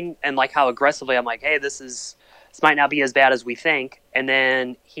was riding and like how aggressively, I'm like, hey, this might not be as bad as we think. And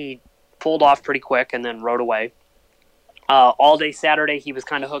then he pulled off pretty quick and then rode away. All day Saturday, he was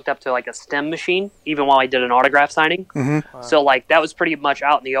kind of hooked up to like a stem machine, even while I did an autograph signing. Wow. So like that was pretty much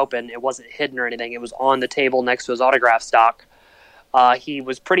out in the open. It wasn't hidden or anything. It was on the table next to his autograph stock. He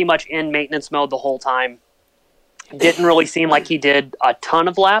was pretty much in maintenance mode the whole time. Didn't really seem like he did a ton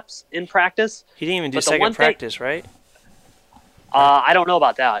of laps in practice. He didn't even do second practice, right? I don't know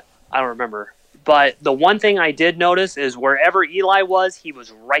about that. I don't remember. But the one thing I did notice is wherever Eli was, he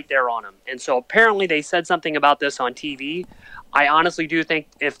was right there on him. And so apparently they said something about this on TV. I honestly do think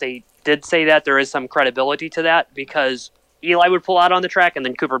if they did say that, there is some credibility to that because Eli would pull out on the track and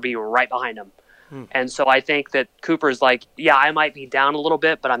then Cooper would be right behind him. And so I think that Cooper's like, yeah, I might be down a little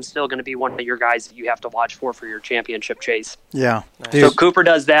bit, but I'm still going to be one of your guys that you have to watch for your championship chase. Yeah. So Cooper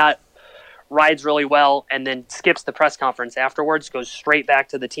does that, rides really well, and then skips the press conference afterwards, goes straight back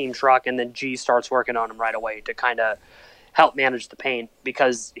to the team truck, and then G starts working on him right away to kind of help manage the pain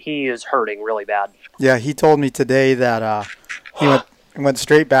because he is hurting really bad. Yeah, he told me today that he went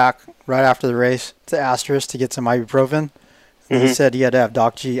straight back right after the race to Asterisk to get some ibuprofen. And he said he had to have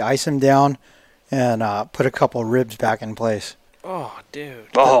Doc G ice him down and put a couple ribs back in place. Oh, dude.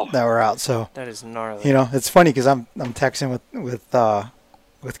 That were out. So that is gnarly. You know, it's funny because I'm texting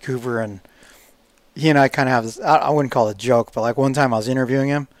with Cooper, and he and I kind of have this. I wouldn't call it a joke, but like one time I was interviewing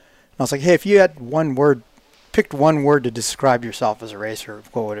him, and I was like, "Hey, if you had picked one word to describe yourself as a racer,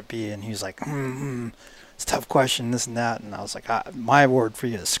 what would it be?" And he was like, "It's a tough question, this and that." And I was like, "My word for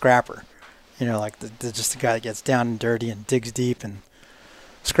you is scrapper." You know, like just the guy that gets down and dirty and digs deep and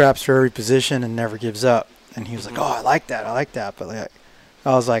scraps for every position and never gives up. And he was like, "Oh, I like that." But like,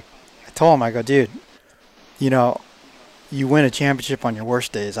 I was like, I told him, I go, "Dude, you know, you win a championship on your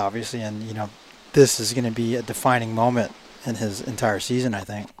worst days, obviously, and you know, this is going to be a defining moment in his entire season, I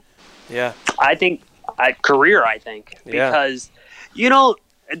think." Yeah. I think career. Because you know,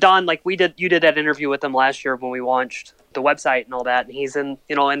 Don, like you did that interview with him last year when we launched the website and all that, and he's in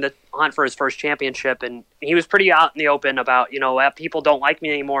the hunt for his first championship, and he was pretty out in the open about, people don't like me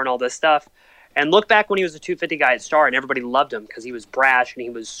anymore and all this stuff. And look back when he was a 250 guy at Star, and everybody loved him because he was brash and he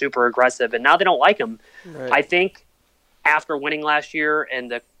was super aggressive, and now they don't like him. Right. I think after winning last year and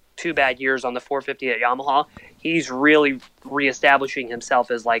the 2 bad years on the 450 at Yamaha, he's really reestablishing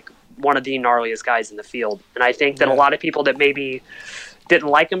himself as like one of the gnarliest guys in the field. And I think that a lot of people that maybe didn't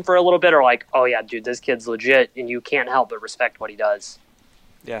like him for a little bit are like, "Oh yeah, dude, this kid's legit," and you can't help but respect what he does.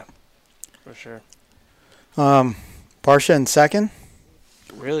 Yeah, for sure. Barsha in second.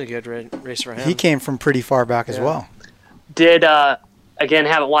 Really good race for him. He came from pretty far back as well. Did again,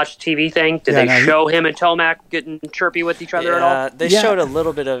 haven't watched the TV thing. Did they show him and Tomac getting chirpy with each other at all? They showed a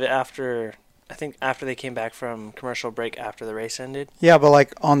little bit of it after they came back from commercial break after the race ended. Yeah, but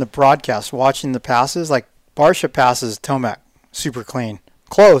like on the broadcast, watching the passes, like Barsha passes Tomac super clean.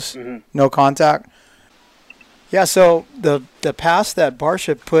 Close, no contact. Yeah, so the pass that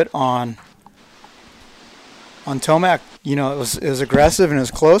Barsha put on Tomac, it was aggressive and it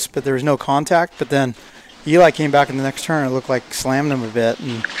was close, but there was no contact. But then Eli came back in the next turn and it looked like slammed him a bit.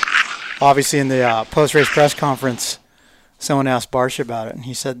 And obviously in the post-race press conference, someone asked Barsha about it, and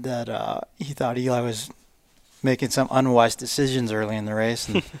he said that he thought Eli was making some unwise decisions early in the race.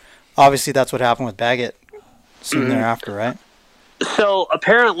 And obviously that's what happened with Baggett soon thereafter, right? So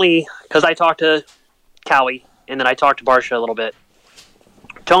apparently, because I talked to Cowie and then I talked to Barsha a little bit,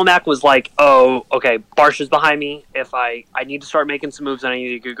 Tomac was like, "Oh, okay, Barsha's behind me. If I need to start making some moves and I need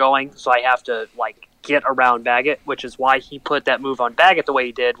to get going, so I have to like get around Baggett," which is why he put that move on Baggett the way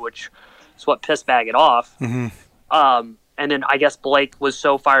he did, which is what pissed Baggett off. And then I guess Blake was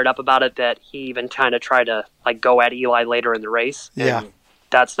so fired up about it that he even kind of tried to like go at Eli later in the race. Yeah,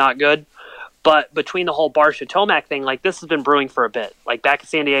 that's not good. But between the whole Barsha Tomac thing, like this has been brewing for a bit. Like back in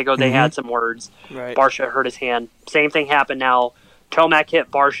San Diego, they had some words. Right. Barsha hurt his hand. Same thing happened now. Tomac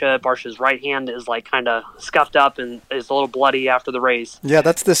hit Barsha. Barsha's right hand is like kind of scuffed up and is a little bloody after the race. Yeah,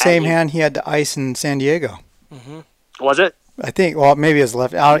 that's the same hand he had to ice in San Diego. Was it? I think. Well, maybe his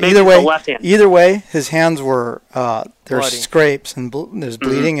left. Maybe either way, the left hand. Either way, his hands were there's Bloody. scrapes and there's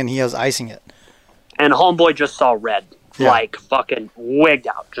bleeding, and he was icing it. and homeboy just saw red. Yeah. Like fucking wigged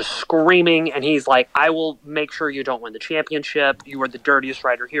out, just screaming, and he's like, "I will make sure you don't win the championship. You are the dirtiest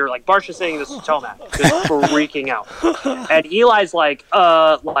rider here." Like Barsha's saying this to Tomac, just freaking out. And Eli's like,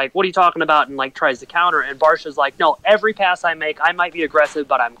 what are you talking about? And like tries to counter, and Barsha's like, "No, every pass I make, I might be aggressive,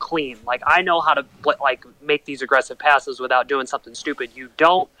 but I'm clean. Like I know how to like make these aggressive passes without doing something stupid. You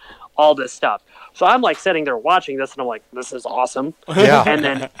don't." All this stuff. So I'm like sitting there watching this, and I'm like, this is awesome. Yeah. And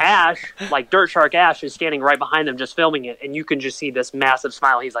then Ash, like Dirt Shark Ash, is standing right behind them just filming it, and you can just see this massive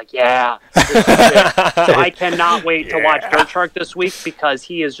smile. He's like, yeah. This is it. So I cannot wait to watch Dirt Shark this week because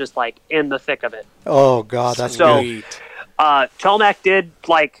he is just like in the thick of it. Oh, God, that's So, good. Tomac did,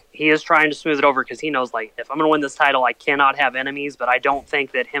 like, he is trying to smooth it over because he knows, like, if I'm going to win this title, I cannot have enemies, but I don't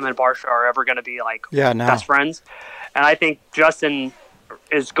think that him and Barsha are ever going to be, like, best friends. And I think Justin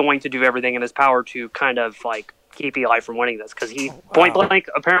is going to do everything in his power to kind of like keep Eli from winning this because he point blank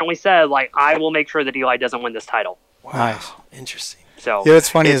apparently said like I will make sure that Eli doesn't win this title. Wow. Nice. Interesting. So what's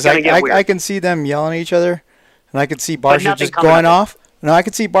funny is I I can see them yelling at each other, and I could see Barsha nothing just coming going of it. off. No, I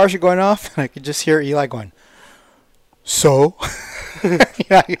could see Barsha going off, and I could just hear Eli going, so?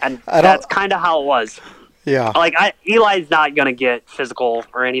 Yeah, and I don't, that's kind of how it was. yeah. Like Eli's not gonna get physical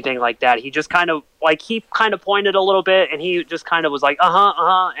or anything like that. He just kind of like he kind of pointed a little bit, and he just kind of was like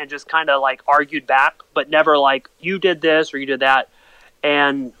and just kind of like argued back, but never like you did this or you did that.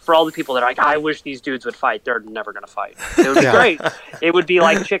 And for all the people that are like, I wish these dudes would fight, they're never gonna fight. It would be great. It would be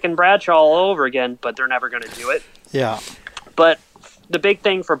like Chicken Bradshaw all over again, but they're never gonna do it. Yeah. But the big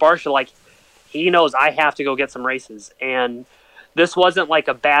thing for Barsha, like he knows I have to go get some races, and this wasn't like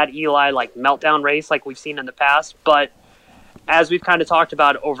a bad Eli like meltdown race like we've seen in the past, but as we've kind of talked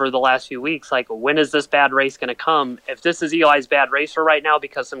about over the last few weeks, like when is this bad race going to come? If this is Eli's bad racer right now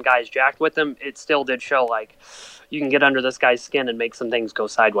because some guys jacked with him, it still did show like you can get under this guy's skin and make some things go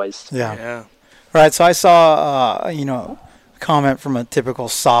sideways. Yeah. Right. So I saw, a comment from a typical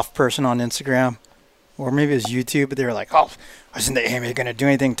soft person on Instagram, or maybe it was YouTube, but they were like, "Oh, wasn't the AMA going to do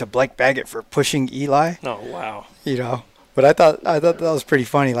anything to Blake Baggett for pushing Eli?" Oh, wow. But I thought that was pretty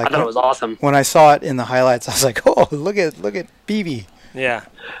funny. Like I thought it was awesome. When I saw it in the highlights, I was like, "Oh, look at BB." Yeah.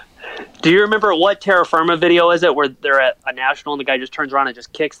 Do you remember what Terra Firma video is it where they're at a national and the guy just turns around and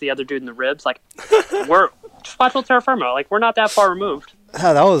just kicks the other dude in the ribs? Like, just watch old Terra Firma. Like, we're not that far removed.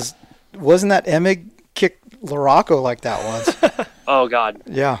 Wasn't that Emig kicked Larocco like that once? Oh God.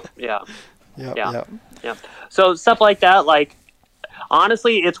 Yeah. Yeah. Yep. So stuff like that, like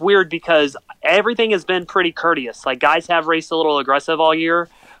honestly, it's weird because everything has been pretty courteous. Like guys have raced a little aggressive all year,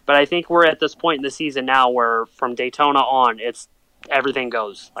 but I think we're at this point in the season now where from Daytona on, it's everything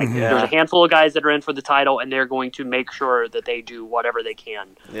goes. Like there's a handful of guys that are in for the title, and they're going to make sure that they do whatever they can.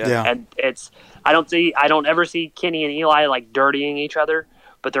 Yeah. And I don't ever see Kenny and Eli like dirtying each other,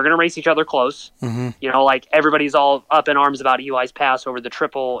 but they're going to race each other close. Mm-hmm. Like everybody's all up in arms about Eli's pass over the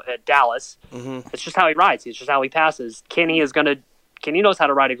triple at Dallas. Mm-hmm. It's just how he rides. It's just how he passes. Kenny knows how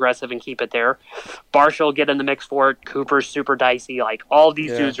to ride aggressive and keep it there. Barsha will get in the mix for it. Cooper's super dicey. Like all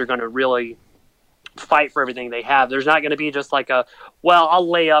these dudes are going to really fight for everything they have. There's not going to be just like I'll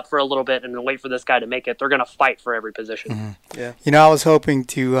lay up for a little bit and then wait for this guy to make it. They're going to fight for every position. Mm-hmm. Yeah. I was hoping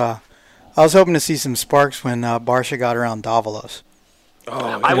to see some sparks when Barsha got around Davalos.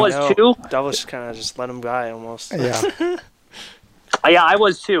 Oh, I was too. Davalos kind of just let him die almost. Yeah. Yeah, I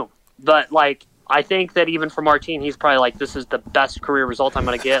was too. But like, I think that even for Martin, he's probably like, this is the best career result I'm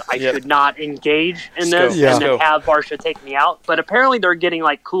going to get. I should not engage in this and then have Barsha take me out. But apparently they're getting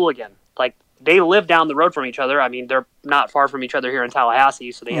like cool again. Like they live down the road from each other. I mean, they're not far from each other here in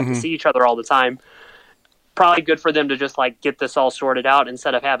Tallahassee, so they have to see each other all the time. Probably good for them to just like get this all sorted out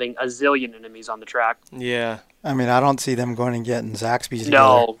instead of having a zillion enemies on the track. Yeah. I mean, I don't see them going and getting Zaxby's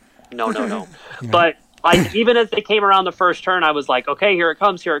together. No. But like even as they came around the first turn, I was like, okay, here it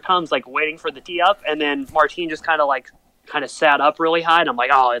comes, like waiting for the tee up, and then Martin just kind of sat up really high, and I'm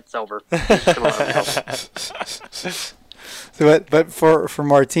like, oh, it's over. But for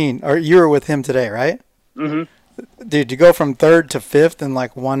Martin, you were with him today, right? Mm-hmm. Dude, you go from third to fifth in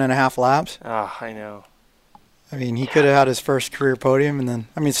like 1.5 laps. Oh, I know. I mean, he could have had his first career podium, and then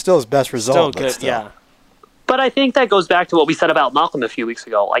still his best result. Still good, yeah. But I think that goes back to what we said about Malcolm a few weeks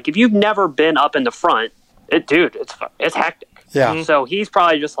ago. Like, if you've never been up in the front, it's hectic. Yeah. So he's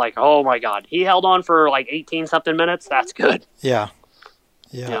probably just like, oh my God, he held on for like 18-something minutes. That's good. Yeah.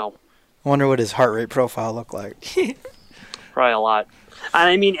 I wonder what his heart rate profile looked like. Probably a lot.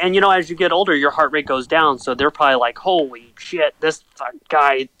 I mean, and as you get older, your heart rate goes down. So they're probably like, holy shit, this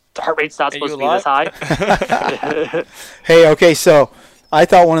guy, the heart rate's not supposed to be this high. Hey, okay, so I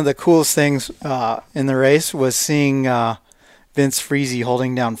thought one of the coolest things in the race was seeing Vince Friese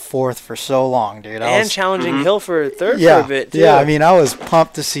holding down 4th for so long, dude. And challenging Hill for 3rd yeah, for a bit, too. Yeah, I mean, I was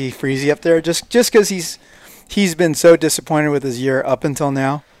pumped to see Friese up there just because he's been so disappointed with his year up until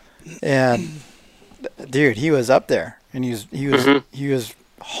now. And, dude, he was up there. And he was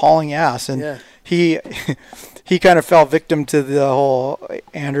hauling ass. And he kind of fell victim to the whole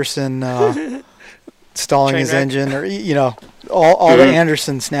Anderson stalling his engine, or all the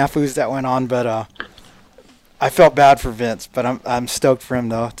Anderson snafus that went on. But I felt bad for Vince, but I'm stoked for him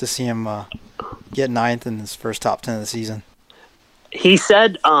though to see him get 9th in his first top 10 of the season. He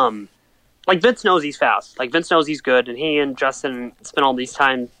said, Vince knows he's fast. Like Vince knows he's good, and he and Justin spent all these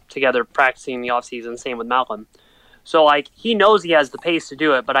time together practicing in the off season. Same with Malcolm. So, he knows he has the pace to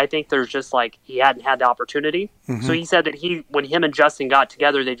do it, but I think there's just, he hadn't had the opportunity. Mm-hmm. So he said that when him and Justin got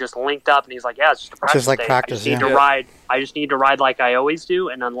together, they just linked up, and he's like, yeah, it's just a practice day. Practice, I just need to ride like I always do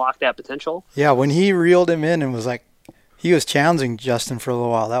and unlock that potential. Yeah, when he reeled him in and was he was challenging Justin for a little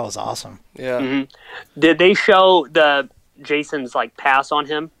while, that was awesome. Yeah. Mm-hmm. Did they show Jason's, pass on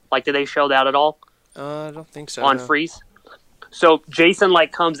him? Did they show that at all? I don't think so. On Friese? So Jason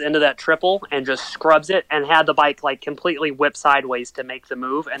comes into that triple and just scrubs it and had the bike completely whip sideways to make the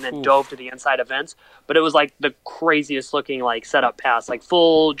move and then dove to the inside of Vince. But it was the craziest looking setup pass,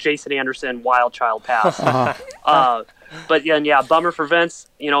 full Jason Anderson wild child pass. But yeah, bummer for Vince,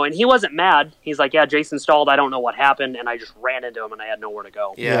 and he wasn't mad. He's like, yeah, Jason stalled. I don't know what happened, and I just ran into him and I had nowhere to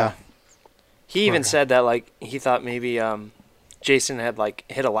go. Yeah. He even said that he thought maybe Jason had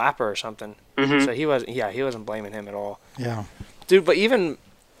hit a lapper or something. Mm-hmm. So he wasn't blaming him at all. Yeah. Dude, but even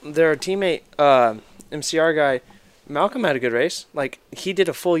their teammate, MCR guy, Malcolm had a good race. He did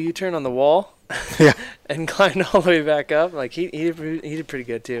a full U-turn on the wall and climbed all the way back up. He did pretty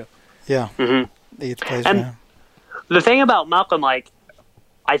good, too. Yeah. Mm-hmm. 8th place, and man. The thing about Malcolm, I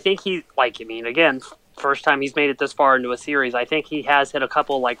think he, again, first time he's made it this far into a series, I think he has hit a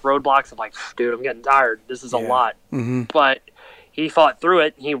couple, roadblocks of, dude, I'm getting tired. This is a lot. Mm-hmm. But he fought through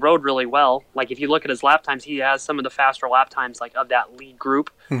it. He rode really well. If you look at his lap times, he has some of the faster lap times of that lead group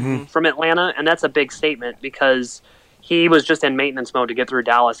from Atlanta, and that's a big statement because he was just in maintenance mode to get through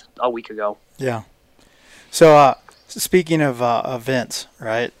Dallas a week ago. Yeah. So speaking of Vince,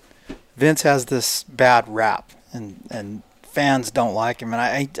 right? Vince has this bad rap, and fans don't like him,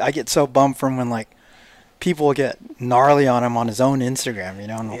 and I get so bummed from when people get gnarly on him on his own Instagram,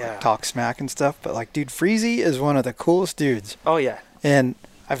 and talk smack and stuff. But dude, Friese is one of the coolest dudes. Oh yeah. And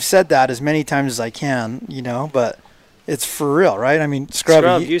I've said that as many times as I can, but it's for real, right? I mean,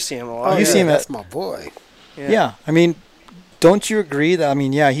 Scrub, you see him a lot. You see him. That's my boy. Yeah. I mean, don't you agree that? I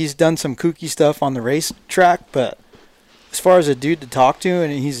mean, yeah, he's done some kooky stuff on the racetrack, but as far as a dude to talk to,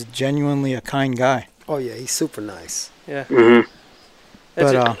 and he's genuinely a kind guy. Oh yeah, he's super nice. Yeah. Mm-hmm.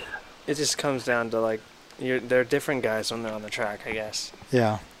 But it just comes down to they're different guys when they're on the track, I guess.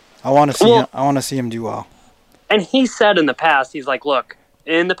 Yeah, I want to see him. I want to see him do well. And he said in the past, he's like, look,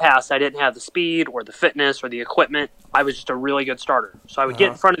 in the past I didn't have the speed or the fitness or the equipment. I was just a really good starter. So I would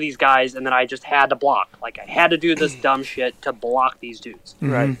get in front of these guys, and then I just had to block. I had to do this dumb shit to block these dudes.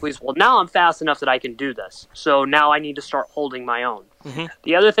 Mm-hmm. Right. Please, well, now I'm fast enough that I can do this. So now I need to start holding my own. Mm-hmm.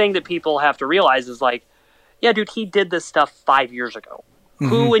 The other thing that people have to realize is yeah, dude, he did this stuff 5 years ago. Mm-hmm.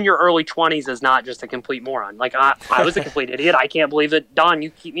 Who in your early 20s is not just a complete moron? I was a complete idiot. I can't believe that, Don,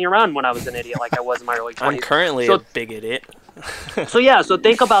 you keep me around when I was an idiot like I was in my early 20s. I'm currently a big idiot. So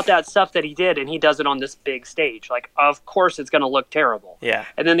think about that stuff that he did, and he does it on this big stage. Of course it's going to look terrible. Yeah.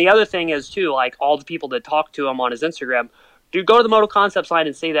 And then the other thing is, too, all the people that talk to him on his Instagram, dude, go to the Moto Concepts line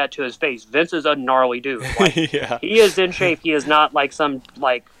and say that to his face. Vince is a gnarly dude. Yeah. He is in shape. He is not some,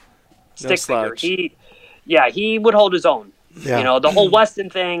 stick figure. He would hold his own. Yeah. The whole Weston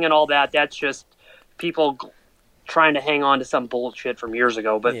thing and all that, that's just people trying to hang on to some bullshit from years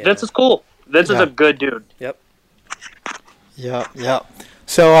ago. But Vince is cool. Vince is a good dude. Yep. Yep.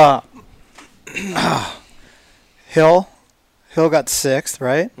 So, Hill got 6th,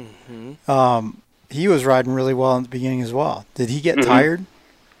 right? Mm-hmm. He was riding really well in the beginning as well. Did he get tired?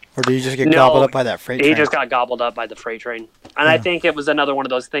 Or did he just get gobbled up by that freight train? He just got gobbled up by the freight train. And I think it was another one of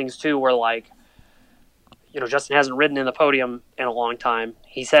those things, too, where, Justin hasn't ridden in the podium in a long time.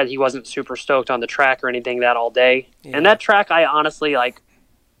 He said he wasn't super stoked on the track or anything that all day. Yeah. And that track, I honestly,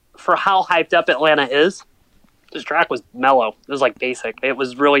 for how hyped up Atlanta is, this track was mellow. It was basic. It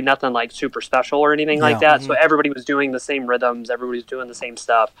was really nothing super special or anything like that. Mm-hmm. So everybody was doing the same rhythms. Everybody was doing the same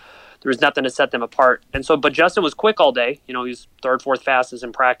stuff. There was nothing to set them apart. And so, but Justin was quick all day. He was 3rd, 4th fastest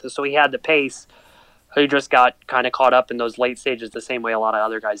in practice. So he had the pace. He just got kind of caught up in those late stages the same way a lot of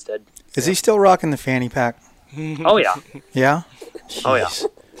other guys did. Is he still rocking the fanny pack? Oh, yeah. Yeah? Oh, yeah.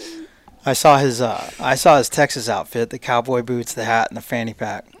 I saw his Texas outfit, the cowboy boots, the hat, and the fanny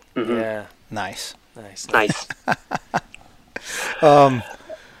pack. Mm-hmm. Yeah. Nice. Nice.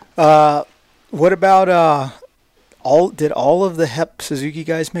 What about did all of the Hep Suzuki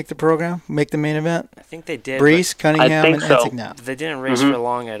guys make the main event? I think they did. Brees, Cunningham, and so. Entignap. They didn't race for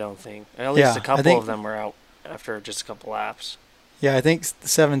long, I don't think. At least Yeah, a couple think- of them were out after just a couple laps. Yeah, I think the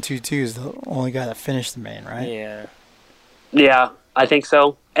 722 is the only guy that finished the main, right? Yeah. Yeah, I think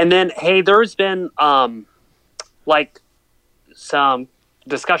so. And then, hey, there's been like some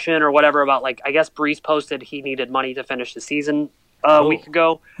discussion or whatever about, like, I guess Brees posted he needed money to finish the season a week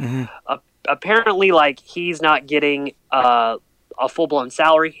ago. Mm-hmm. Apparently, like, he's not getting a full-blown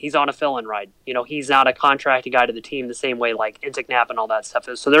salary. He's on a fill-in ride. You know, he's not a contracted guy to the team the same way, like, Entignap and all that stuff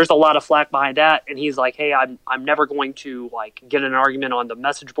is. So there's a lot of flack behind that. And he's like, hey, I'm never going to, like, get in an argument on the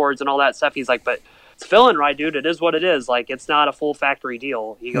message boards and all that stuff. He's like, but it's a fill-in ride, dude. It is what it is. Like, it's not a full factory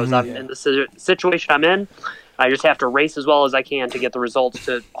deal. He goes, I'm in the situation I'm in. I just have to race as well as I can to get the results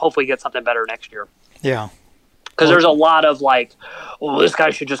to hopefully get something better next year. Yeah. Because there's a lot of, like, well, this guy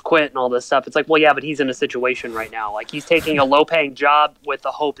should just quit and all this stuff. It's like, well, yeah, but he's in a situation right now. Like, he's taking a low-paying job with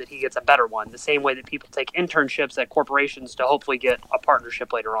the hope that he gets a better one, the same way that people take internships at corporations to hopefully get a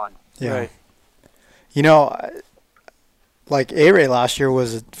partnership later on. Yeah. Right. You know, like A-Ray last year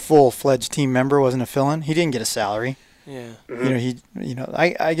was a full-fledged team member, wasn't a fill-in. He didn't get a salary. Yeah.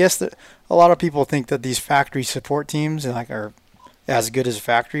 I guess that a lot of people think that these factory support teams are as good as a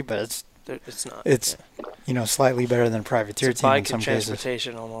factory, but It's not. it's slightly better than a privateer It's a team in bike some and cases.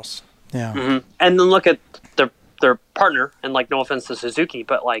 transportation almost. Yeah. Mm-hmm. And then look at their partner, and, like, no offense to Suzuki,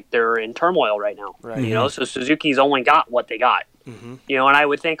 but, like, they're in turmoil right now. Right. You know, so Suzuki's only got what they got. Mm-hmm. You know, and I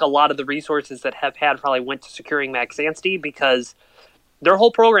would think a lot of the resources that have had probably went to securing Max Anstey because their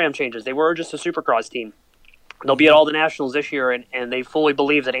whole program changes. They were just a Supercross team. They'll be at all the nationals this year, and they fully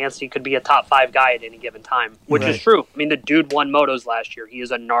believe that Anstey could be a top 5 guy at any given time, which is true. I mean, the dude won motos last year. He is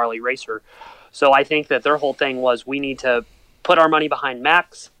a gnarly racer. So I think that their whole thing was, we need to put our money behind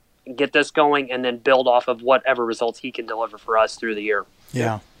Max, get this going, and then build off of whatever results he can deliver for us through the year.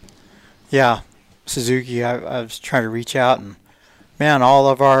 Yeah. Yeah. Suzuki, I was trying to reach out, and, man, all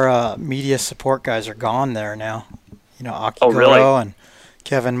of our media support guys are gone there now. You know, Aki Goro and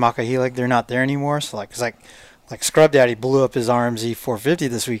Kevin Makahelig, they're not there anymore. So, like Scrub Daddy blew up his RMZ 450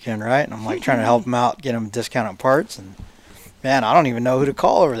 this weekend, right? And I'm, like, trying to help him out, get him discount on parts, and, man, I don't even know who to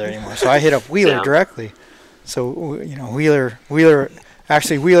call over there anymore. So I hit up Wheeler directly. So, you know, Wheeler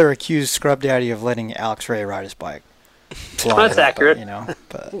accused Scrub Daddy of letting Alex Ray ride his bike. That's accurate.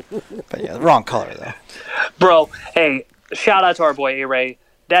 But yeah, the wrong color, though. Bro, hey, shout out to our boy A-Ray.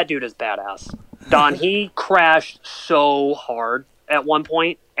 That dude is badass. Don, he crashed so hard at one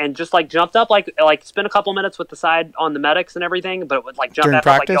point and just, like, jumped up, like spent a couple minutes with the side on the medics and everything, but it would, like, jump During back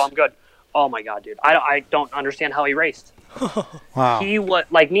practice? up like, yo, I'm good. Oh, my God, dude. I don't understand how he raced. Wow. He was,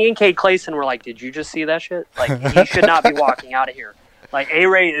 like, me and Cade Clayson were like, did you just see that shit? Like, he should not be walking out of here. Like,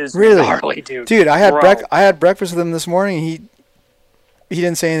 A-Ray is really gnarly, dude. Dude, I had breakfast with him this morning. He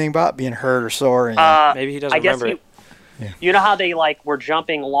didn't say anything about being hurt or sore. Maybe he doesn't remember it. You know how they, like, were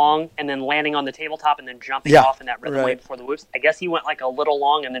jumping long and then landing on the tabletop and then jumping off in that rhythm way before the whoops? I guess he went, like, a little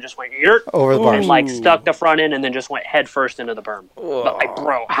long and then just went over the bars. And, like, stuck the front end and then just went head first into the berm. Whoa. But, like,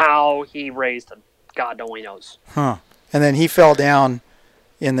 bro, how he raised him, God only knows. Huh. And then he fell down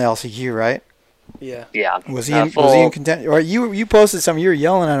in the LCQ, right? Yeah. Yeah. Was he in contention? Or you posted something, you were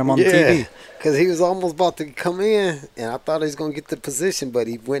yelling at him on the TV. Because he was almost about to come in, and I thought he was going to get the position, but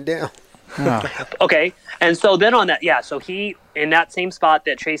he went down. Oh. Okay, and so then on that, so he, in that same spot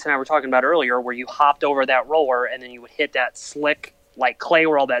that Chase and I were talking about earlier, where you hopped over that roller and then you would hit that slick, like, clay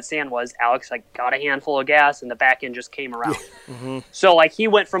where all that sand was, Alex, like, got a handful of gas and the back end just came around. So, like, he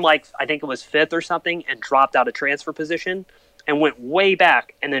went from, like, I think it was 5th or something and dropped out of transfer position and went way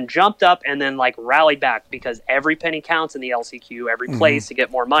back and then jumped up and then, like, rallied back because every penny counts in the LCQ, every place to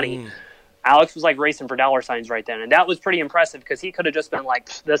get more money. Alex was, like, racing for dollar signs right then. And that was pretty impressive because he could have just been like,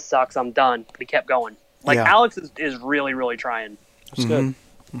 this sucks, I'm done. But he kept going. Like, Alex is really, really trying. That's good.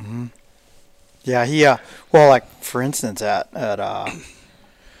 Mm-hmm. Yeah, he, well, like, for instance, at what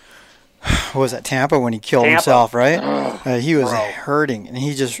was that, Tampa, when he killed himself, right? He was hurting. And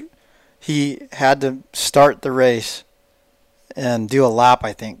he had to start the race and do a lap,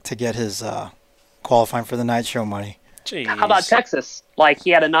 I think, to get his qualifying for the night show money. Jeez. How about Texas? Like, he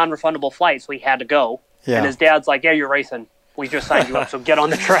had a non-refundable flight, so he had to go. Yeah. And his dad's like, yeah, you're racing. We just signed you up, so get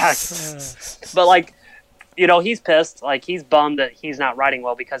on the track. But, like, you know, he's pissed. Like, he's bummed that he's not riding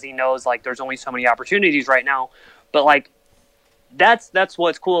well because he knows, like, there's only so many opportunities right now. But, like, that's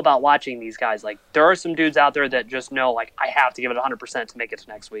what's cool about watching these guys. Like, there are some dudes out there that just know, like, I have to give it 100% to make it to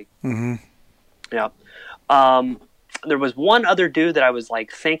next week. Mm-hmm. Yeah. There was one other dude that I was,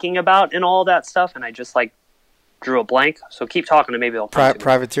 like, thinking about and all that stuff, and I just, like, drew a blank. So keep talking, and maybe it'll come to me.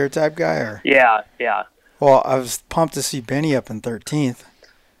 Privateer type guy? Or? Yeah. Well, I was pumped to see Benny up in 13th.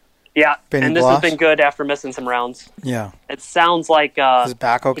 Yeah, Benny and this Bloss? has been good after missing some rounds. Yeah. It sounds like... Is his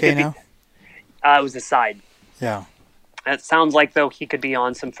back okay now? It was his side. Yeah. It sounds like, though, he could be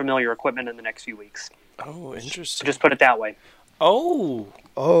on some familiar equipment in the next few weeks. Oh, interesting. Just put it that way. Oh.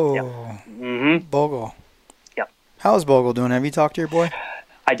 Yep. Mm-hmm. Bogle. Yep. How's Bogle doing? Have you talked to your boy?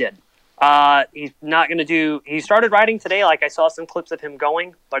 I did. He's not going to do... He started riding today. Like, I saw some clips of him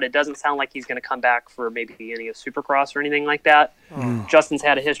going, but it doesn't sound like he's going to come back for maybe any of Supercross or anything like that. Justin's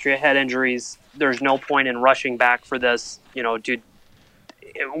had a history of head injuries. There's no point in rushing back for this. You know, dude,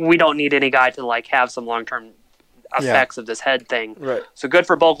 we don't need any guy to, like, have some long-term effects of this head thing. Right. So good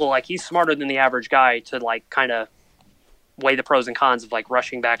for Bogle. Like, he's smarter than the average guy to, like, kind of weigh the pros and cons of, like,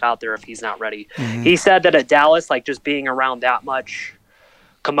 rushing back out there if he's not ready. Mm-hmm. He said that at Dallas, like, just being around that much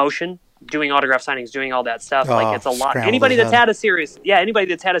commotion, doing autograph signings, doing all that stuff, like, it's a lot. Anybody that's had a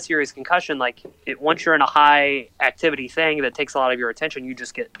serious concussion, like, once you're in a high activity thing that takes a lot of your attention, you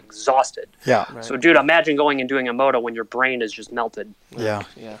just get exhausted. Yeah. Right. So, dude, imagine going and doing a moto when your brain is just melted. Yeah.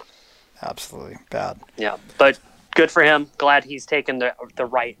 Yeah. Absolutely. Bad. Yeah, but good for him. Glad he's taking the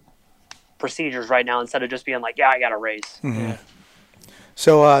right procedures right now instead of just being like, yeah, I got a race. Mm-hmm. Yeah.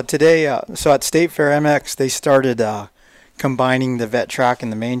 So today, so at State Fair MX, they started combining the vet track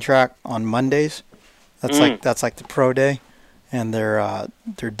and the main track on Mondays. That's like the pro day, and they're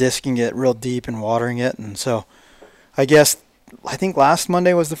disking it real deep and watering it. And so, I think last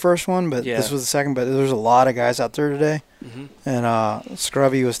Monday was the first one, but this was the second. But there's a lot of guys out there today, and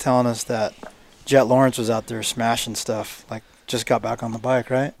Scrubby was telling us that Jet Lawrence was out there smashing stuff. Like, just got back on the bike,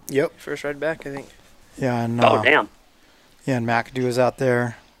 right? Yep. First ride back, I think. Yeah, and Oh, damn. yeah, and McAdoo was out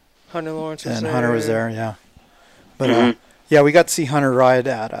there. Hunter Lawrence was And there. Hunter was there, yeah. But yeah, we got to see Hunter ride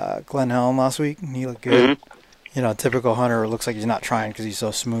at Glen Helen last week, and he looked good. You know, typical Hunter. It looks like he's not trying because he's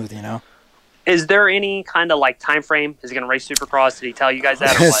so smooth, you know. Is there any kind of, like, time frame? Is he going to race Supercross? Did he tell you guys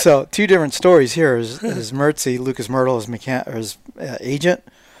that or what? So, two different stories here. Is Mertzy, Lucas Myrtle, his agent,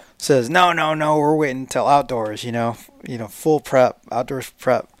 says, no, we're waiting until outdoors, you know, full prep, outdoors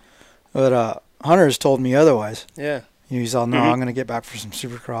prep. But Hunter's told me otherwise. Yeah. You know, he's all, no, I'm going to get back for some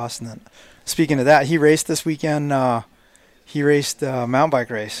Supercross. And then, speaking of that, he raced this weekend. He raced a mountain bike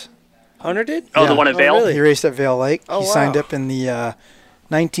race. Hunter did? Oh, the one at Vail? Really? He raced at Vail Lake. Oh, he wow. signed up in the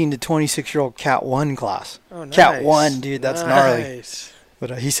 19 to 26-year-old Cat 1 class. Oh, nice. Cat 1, dude, that's gnarly. Nice.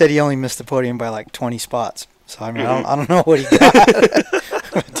 But he said he only missed the podium by like 20 spots. So, I mean, I don't know what he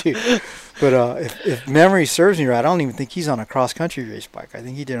got. Dude. But if memory serves me right, I don't even think he's on a cross-country race bike. I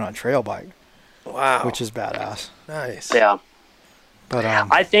think he did it on a trail bike. Wow. Which is badass. Nice. Yeah. But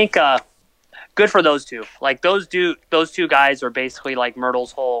I think good for those two. Like, those two guys are basically like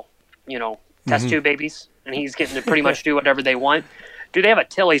Myrtle's whole, test tube babies, and he's getting to pretty much do whatever they want. Dude, they have a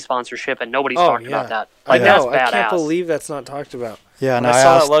Tilly sponsorship, and nobody's talking about that. Like, that's badass. I can't believe that's not talked about. Yeah, when no, I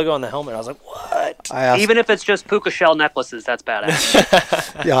saw that logo on the helmet, I was like, what? Even if it's just puka shell necklaces, that's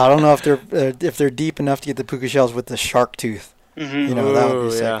badass. Yeah, I don't know if they're deep enough to get the puka shells with the shark tooth. Mm-hmm. That would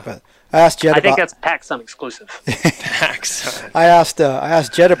be sick. But I asked Jed I think that's PacSun exclusive. PacSun. I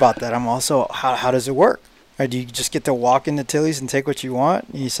asked Jed about that. I'm also, how does it work? Or do you just get to walk into Tilly's and take what you want?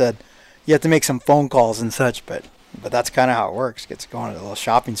 And he said you have to make some phone calls and such, but that's kind of how it works. Gets going on a little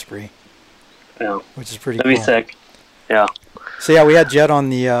shopping spree. Yeah, which is pretty That'd cool. be sick. Yeah. So yeah, we had Jed on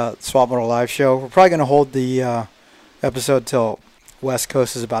the Swap Moto Live show. We're probably going to hold the episode till West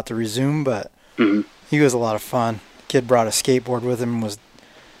Coast is about to resume, but he was a lot of fun. The kid brought a skateboard with him and was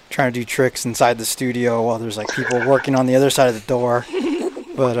trying to do tricks inside the studio while there's like people working on the other side of the door.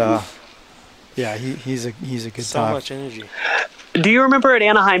 But yeah, he's a good time. So much energy. Do you remember at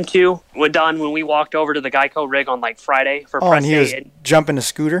Anaheim too, when we walked over to the Geico rig on like Friday for press and he was jumping a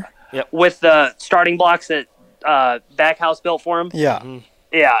scooter? Yep. With the starting blocks that Backhouse built for him? Yeah. Mm-hmm.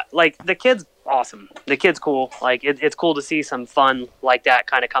 Yeah, like the kid's awesome. The kid's cool. Like it's cool to see some fun like that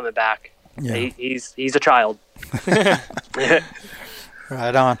kind of coming back. Yeah. He's a child.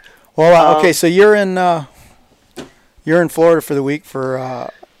 Right on. Well, okay, so you're in Florida for the week for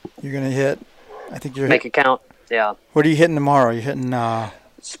you're gonna hit. I think you're make it count. Yeah. What are you hitting tomorrow? You're hitting.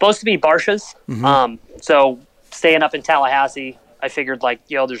 It's supposed to be Barsha's. So staying up in Tallahassee, I figured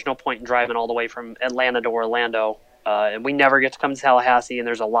there's no point in driving all the way from Atlanta to Orlando, and we never get to come to Tallahassee, and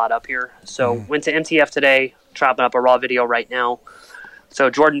there's a lot up here. So went to MTF today, chopping up a raw video right now. So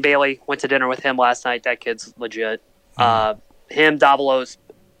Jordan Bailey, went to dinner with him last night. That kid's legit. him, Davalos,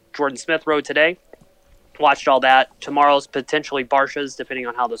 Jordan Smith rode today. Watched all that. Tomorrow's potentially Barsha's, depending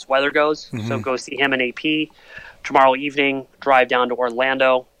on how this weather goes. So go see him in AP. Tomorrow evening, drive down to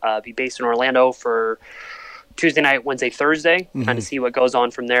Orlando. Be based in Orlando for Tuesday night, Wednesday, Thursday. Kind of see what goes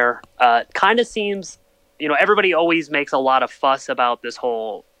on from there. Kind of seems, everybody always makes a lot of fuss about this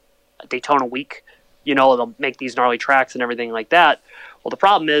whole Daytona week. They'll make these gnarly tracks and everything like that. Well, the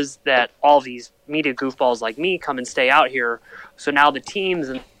problem is that all these media goofballs like me come and stay out here. So now the teams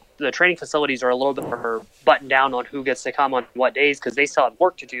and the training facilities are a little bit more buttoned down on who gets to come on what days because they still have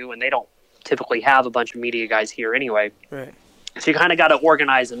work to do and they don't typically have a bunch of media guys here anyway. Right. So you kind of got to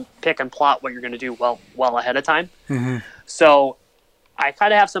organize and pick and plot what you're going to do well ahead of time. So I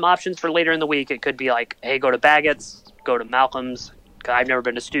kind of have some options for later in the week. It could be like, hey, go to Baggett's, go to Malcolm's. I've never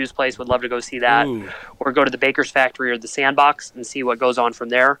been to Stu's place. Would love to go see that. Ooh. Or go to the Baker's Factory or the Sandbox and see what goes on from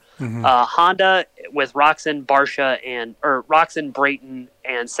there. Honda with Roxon, Roxon, Brayton,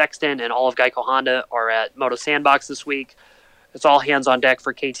 and Sexton and all of Geico Honda are at Moto Sandbox this week. It's all hands on deck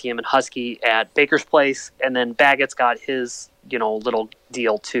for KTM and Husky at Baker's place. And then Baggett's got his, little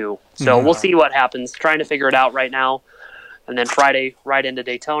deal too. So we'll see what happens. Trying to figure it out right now. And then Friday, right into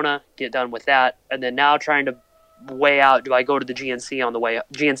Daytona, get done with that. And then now trying to weigh out, do I go to the GNCC on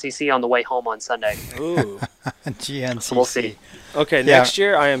the way home on Sunday? Ooh. GNCC. So we'll see. Okay, next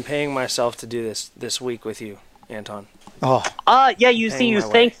year I am paying myself to do this week with you, Anton. Oh. Yeah, you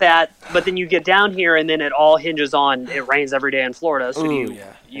think that, but then you get down here and then it all hinges on it rains every day in Florida, so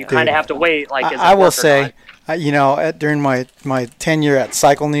you kind of have to wait. Like, I will say, during my tenure at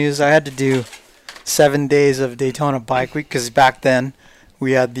Cycle News, I had to do 7 days of Daytona Bike Week because back then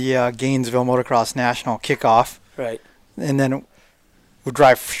we had the Gainesville Motocross National kickoff. Right. And then we'd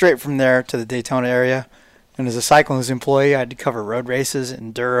drive straight from there to the Daytona area. And as a Cycle News employee, I had to cover road races,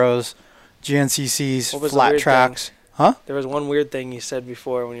 enduros, GNCCs, flat tracks. Thing? Huh? There was one weird thing you said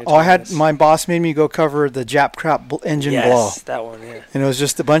before when you were my boss made me go cover the Jap Crap engine blow. Yes, that one, yeah. And it was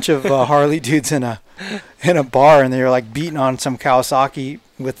just a bunch of Harley dudes in a bar, and they were like beating on some Kawasaki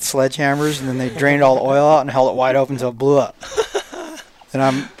with sledgehammers, and then they drained all the oil out and held it wide open until it blew up.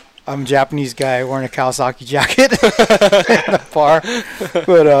 And I'm a Japanese guy wearing a Kawasaki jacket in a bar.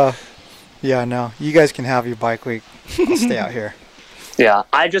 But no, you guys can have your bike week. I'll stay out here. Yeah,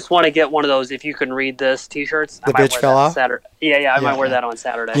 I just want to get one of those "If You Can Read This" T-shirts. The bitch fell off. Saturday. Yeah, I might wear that on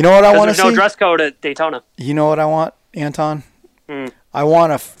Saturday. You know what I want to see? There's no dress code at Daytona. You know what I want, Anton? I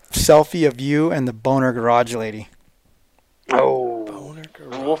want a selfie of you and the Boner Garage lady. Oh, Boner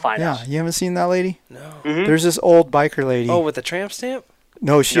Garage. We'll find out. Yeah, you haven't seen that lady? No. There's this old biker lady. Oh, with the tramp stamp?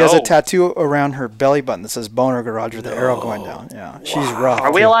 No, she has a tattoo around her belly button that says Boner Garage with the arrow going down. Yeah, she's rough.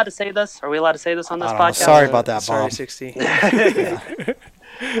 Are we allowed to say this? Are we allowed to say this on this podcast? Sorry about that, Sorry, Bob. 60.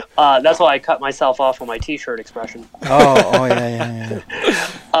 That's why I cut myself off on my T-shirt expression. Yeah.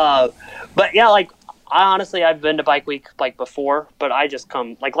 But yeah, like I've been to Bike Week like before, but I just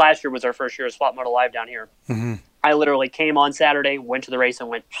come like last year was our first year of Swap Moto Live down here. I literally came on Saturday, went to the race, and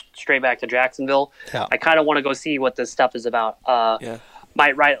went straight back to Jacksonville. Yeah. I kind of want to go see what this stuff is about.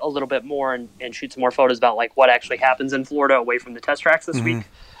 Might write a little bit more and shoot some more photos about like what actually happens in Florida away from the test tracks this week.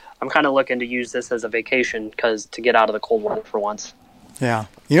 I'm kind of looking to use this as a vacation to get out of the cold weather for once. Yeah.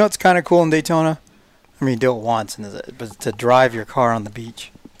 You know what's kind of cool in Daytona? I mean, do it once, but to drive your car on the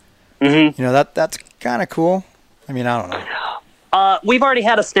beach. You know, that's kind of cool. I mean, I don't know. We've already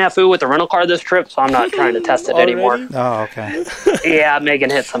had a snafu with the rental car this trip, so I'm not trying to test it anymore. Oh, okay. Yeah, Megan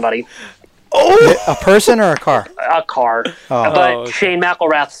hit somebody. A person or a car? A car. Oh. But okay. Shane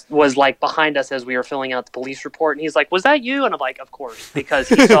McElrath was like behind us as we were filling out the police report, and he's like, "Was that you?" And I'm like, "Of course," because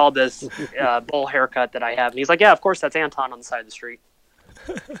he saw this bowl haircut that I have, and he's like, "Yeah, of course, that's Anton on the side of the street."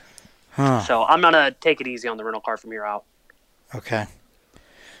 So I'm gonna take it easy on the rental car from here out. Okay.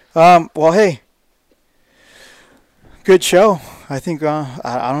 Well, hey, good show. I think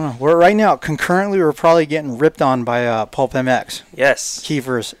I don't know. We're right now concurrently. We're probably getting ripped on by Pulp MX. Yes.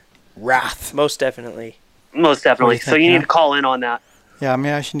 Kiefer's wrath. Most definitely. Most definitely. So you need to call in on that. Yeah, I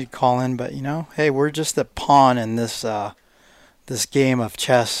mean, I should need to call in, but hey, we're just a pawn in this this game of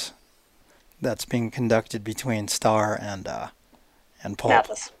chess that's being conducted between Star and Pulp.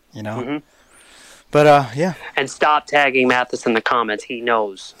 Mathis. But yeah. And stop tagging Mathis in the comments. He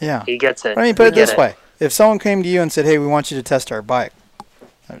knows. Yeah. He gets it. I mean, put it this way: if someone came to you and said, "Hey, we want you to test our bike,"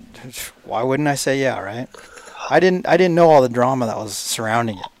 why wouldn't I say yeah, right? I didn't know all the drama that was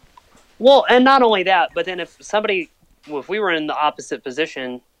surrounding it. Well, and not only that, but then if we were in the opposite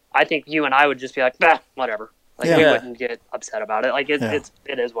position, I think you and I would just be like, bah, whatever. Like, we wouldn't get upset about it. Like, it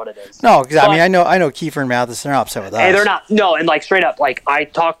is what it is. No, because I know Kiefer and Mathis, they're not upset with us. Hey, they're not. No, and like straight up, like I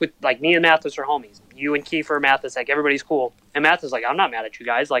talk with, like me and Mathis are homies. you and Kiefer, Mathis, like, everybody's cool. And Mathis is like, I'm not mad at you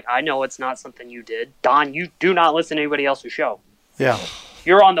guys. Like, I know it's not something you did. Don, you do not listen to anybody else's show. Yeah.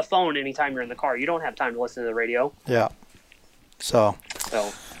 You're on the phone anytime you're in the car. You don't have time to listen to the radio. Yeah. So,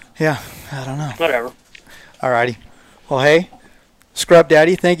 yeah, I don't know. Whatever. Alrighty. Well, hey, Scrub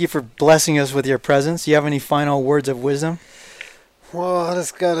Daddy, thank you for blessing us with your presence. Do you have any final words of wisdom? Well, I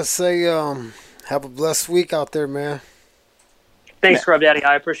just got to say, have a blessed week out there, man. Thanks, Scrub Daddy.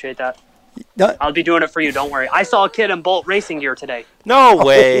 I appreciate that. I'll be doing it for you. Don't worry. I saw a kid in Bolt racing gear today. No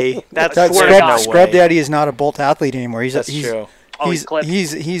way. That's Scrub Daddy is not a Bolt athlete anymore. He's true.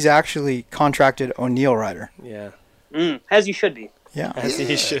 He's actually contracted O'Neill rider. Yeah. As you should be. Yeah. As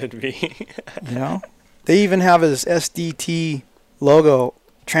he should be. You know, they even have his SDT logo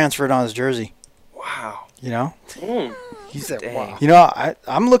transferred on his jersey. Wow. You know. He said, wow. You know,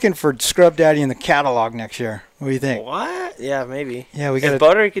 I'm looking for Scrub Daddy in the catalog next year. What do you think? What? Yeah, maybe. Yeah, we got. If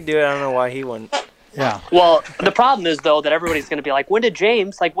Buttery could do it, I don't know why he wouldn't. Yeah. Well, the problem is though that everybody's going to be like, when did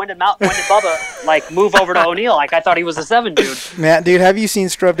Bubba like move over to O'Neill? Like, I thought he was a 7 dude. Matt, dude, have you seen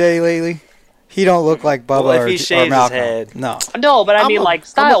Scrub Daddy lately? He don't look like Bubba well, if he shaves or Malcolm. his head. No, but I mean, like,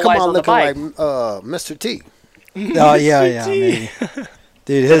 style-wise on the bike. Like Mr. T. Oh yeah, maybe.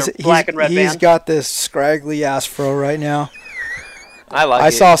 Dude, he's got this scraggly ass fro right now. I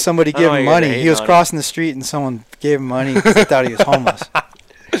saw somebody give him money. He was crossing the street and someone gave him money because they thought he was homeless.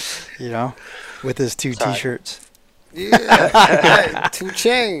 You know, with his 2 T-shirts. Yeah, 2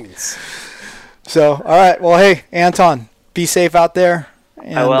 chains. So, all right. Well, hey, Anton, be safe out there,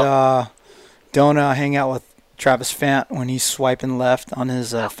 and don't hang out with Travis Fant when he's swiping left on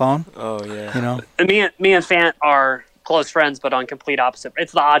his phone. Oh yeah. You know. Me and Fant are close friends, but on complete opposite.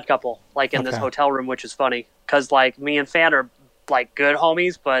 It's the odd couple, like in this hotel room, which is funny because like me and Fant are like good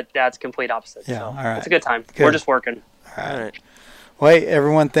homies, but that's complete opposite. Yeah. So all right. It's a good time. Good. We're just working. All right. Well, hey,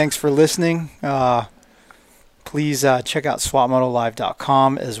 everyone, thanks for listening. Please check out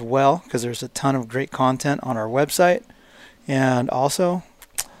swapmotolive.com as well, because there's a ton of great content on our website. And also,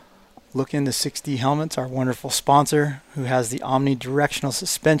 look into 6D Helmets, our wonderful sponsor, who has the omnidirectional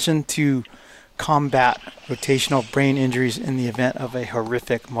suspension to combat rotational brain injuries in the event of a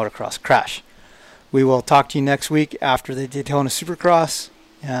horrific motocross crash. We will talk to you next week after the Daytona Supercross,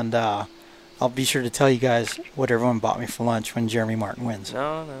 and I'll be sure to tell you guys what everyone bought me for lunch when Jeremy Martin wins.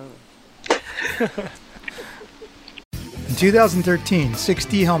 No. In 2013,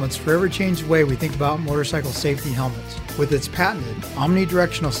 6D Helmets forever changed the way we think about motorcycle safety helmets. With its patented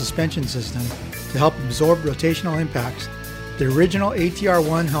omnidirectional suspension system to help absorb rotational impacts, the original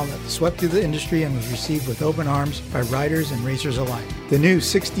ATR-1 helmet swept through the industry and was received with open arms by riders and racers alike. The new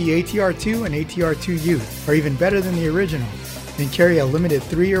 6D ATR-2 and ATR-2U are even better than the original and carry a limited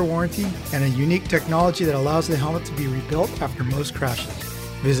 3-year warranty and a unique technology that allows the helmet to be rebuilt after most crashes.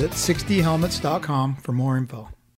 Visit 6dhelmets.com for more info.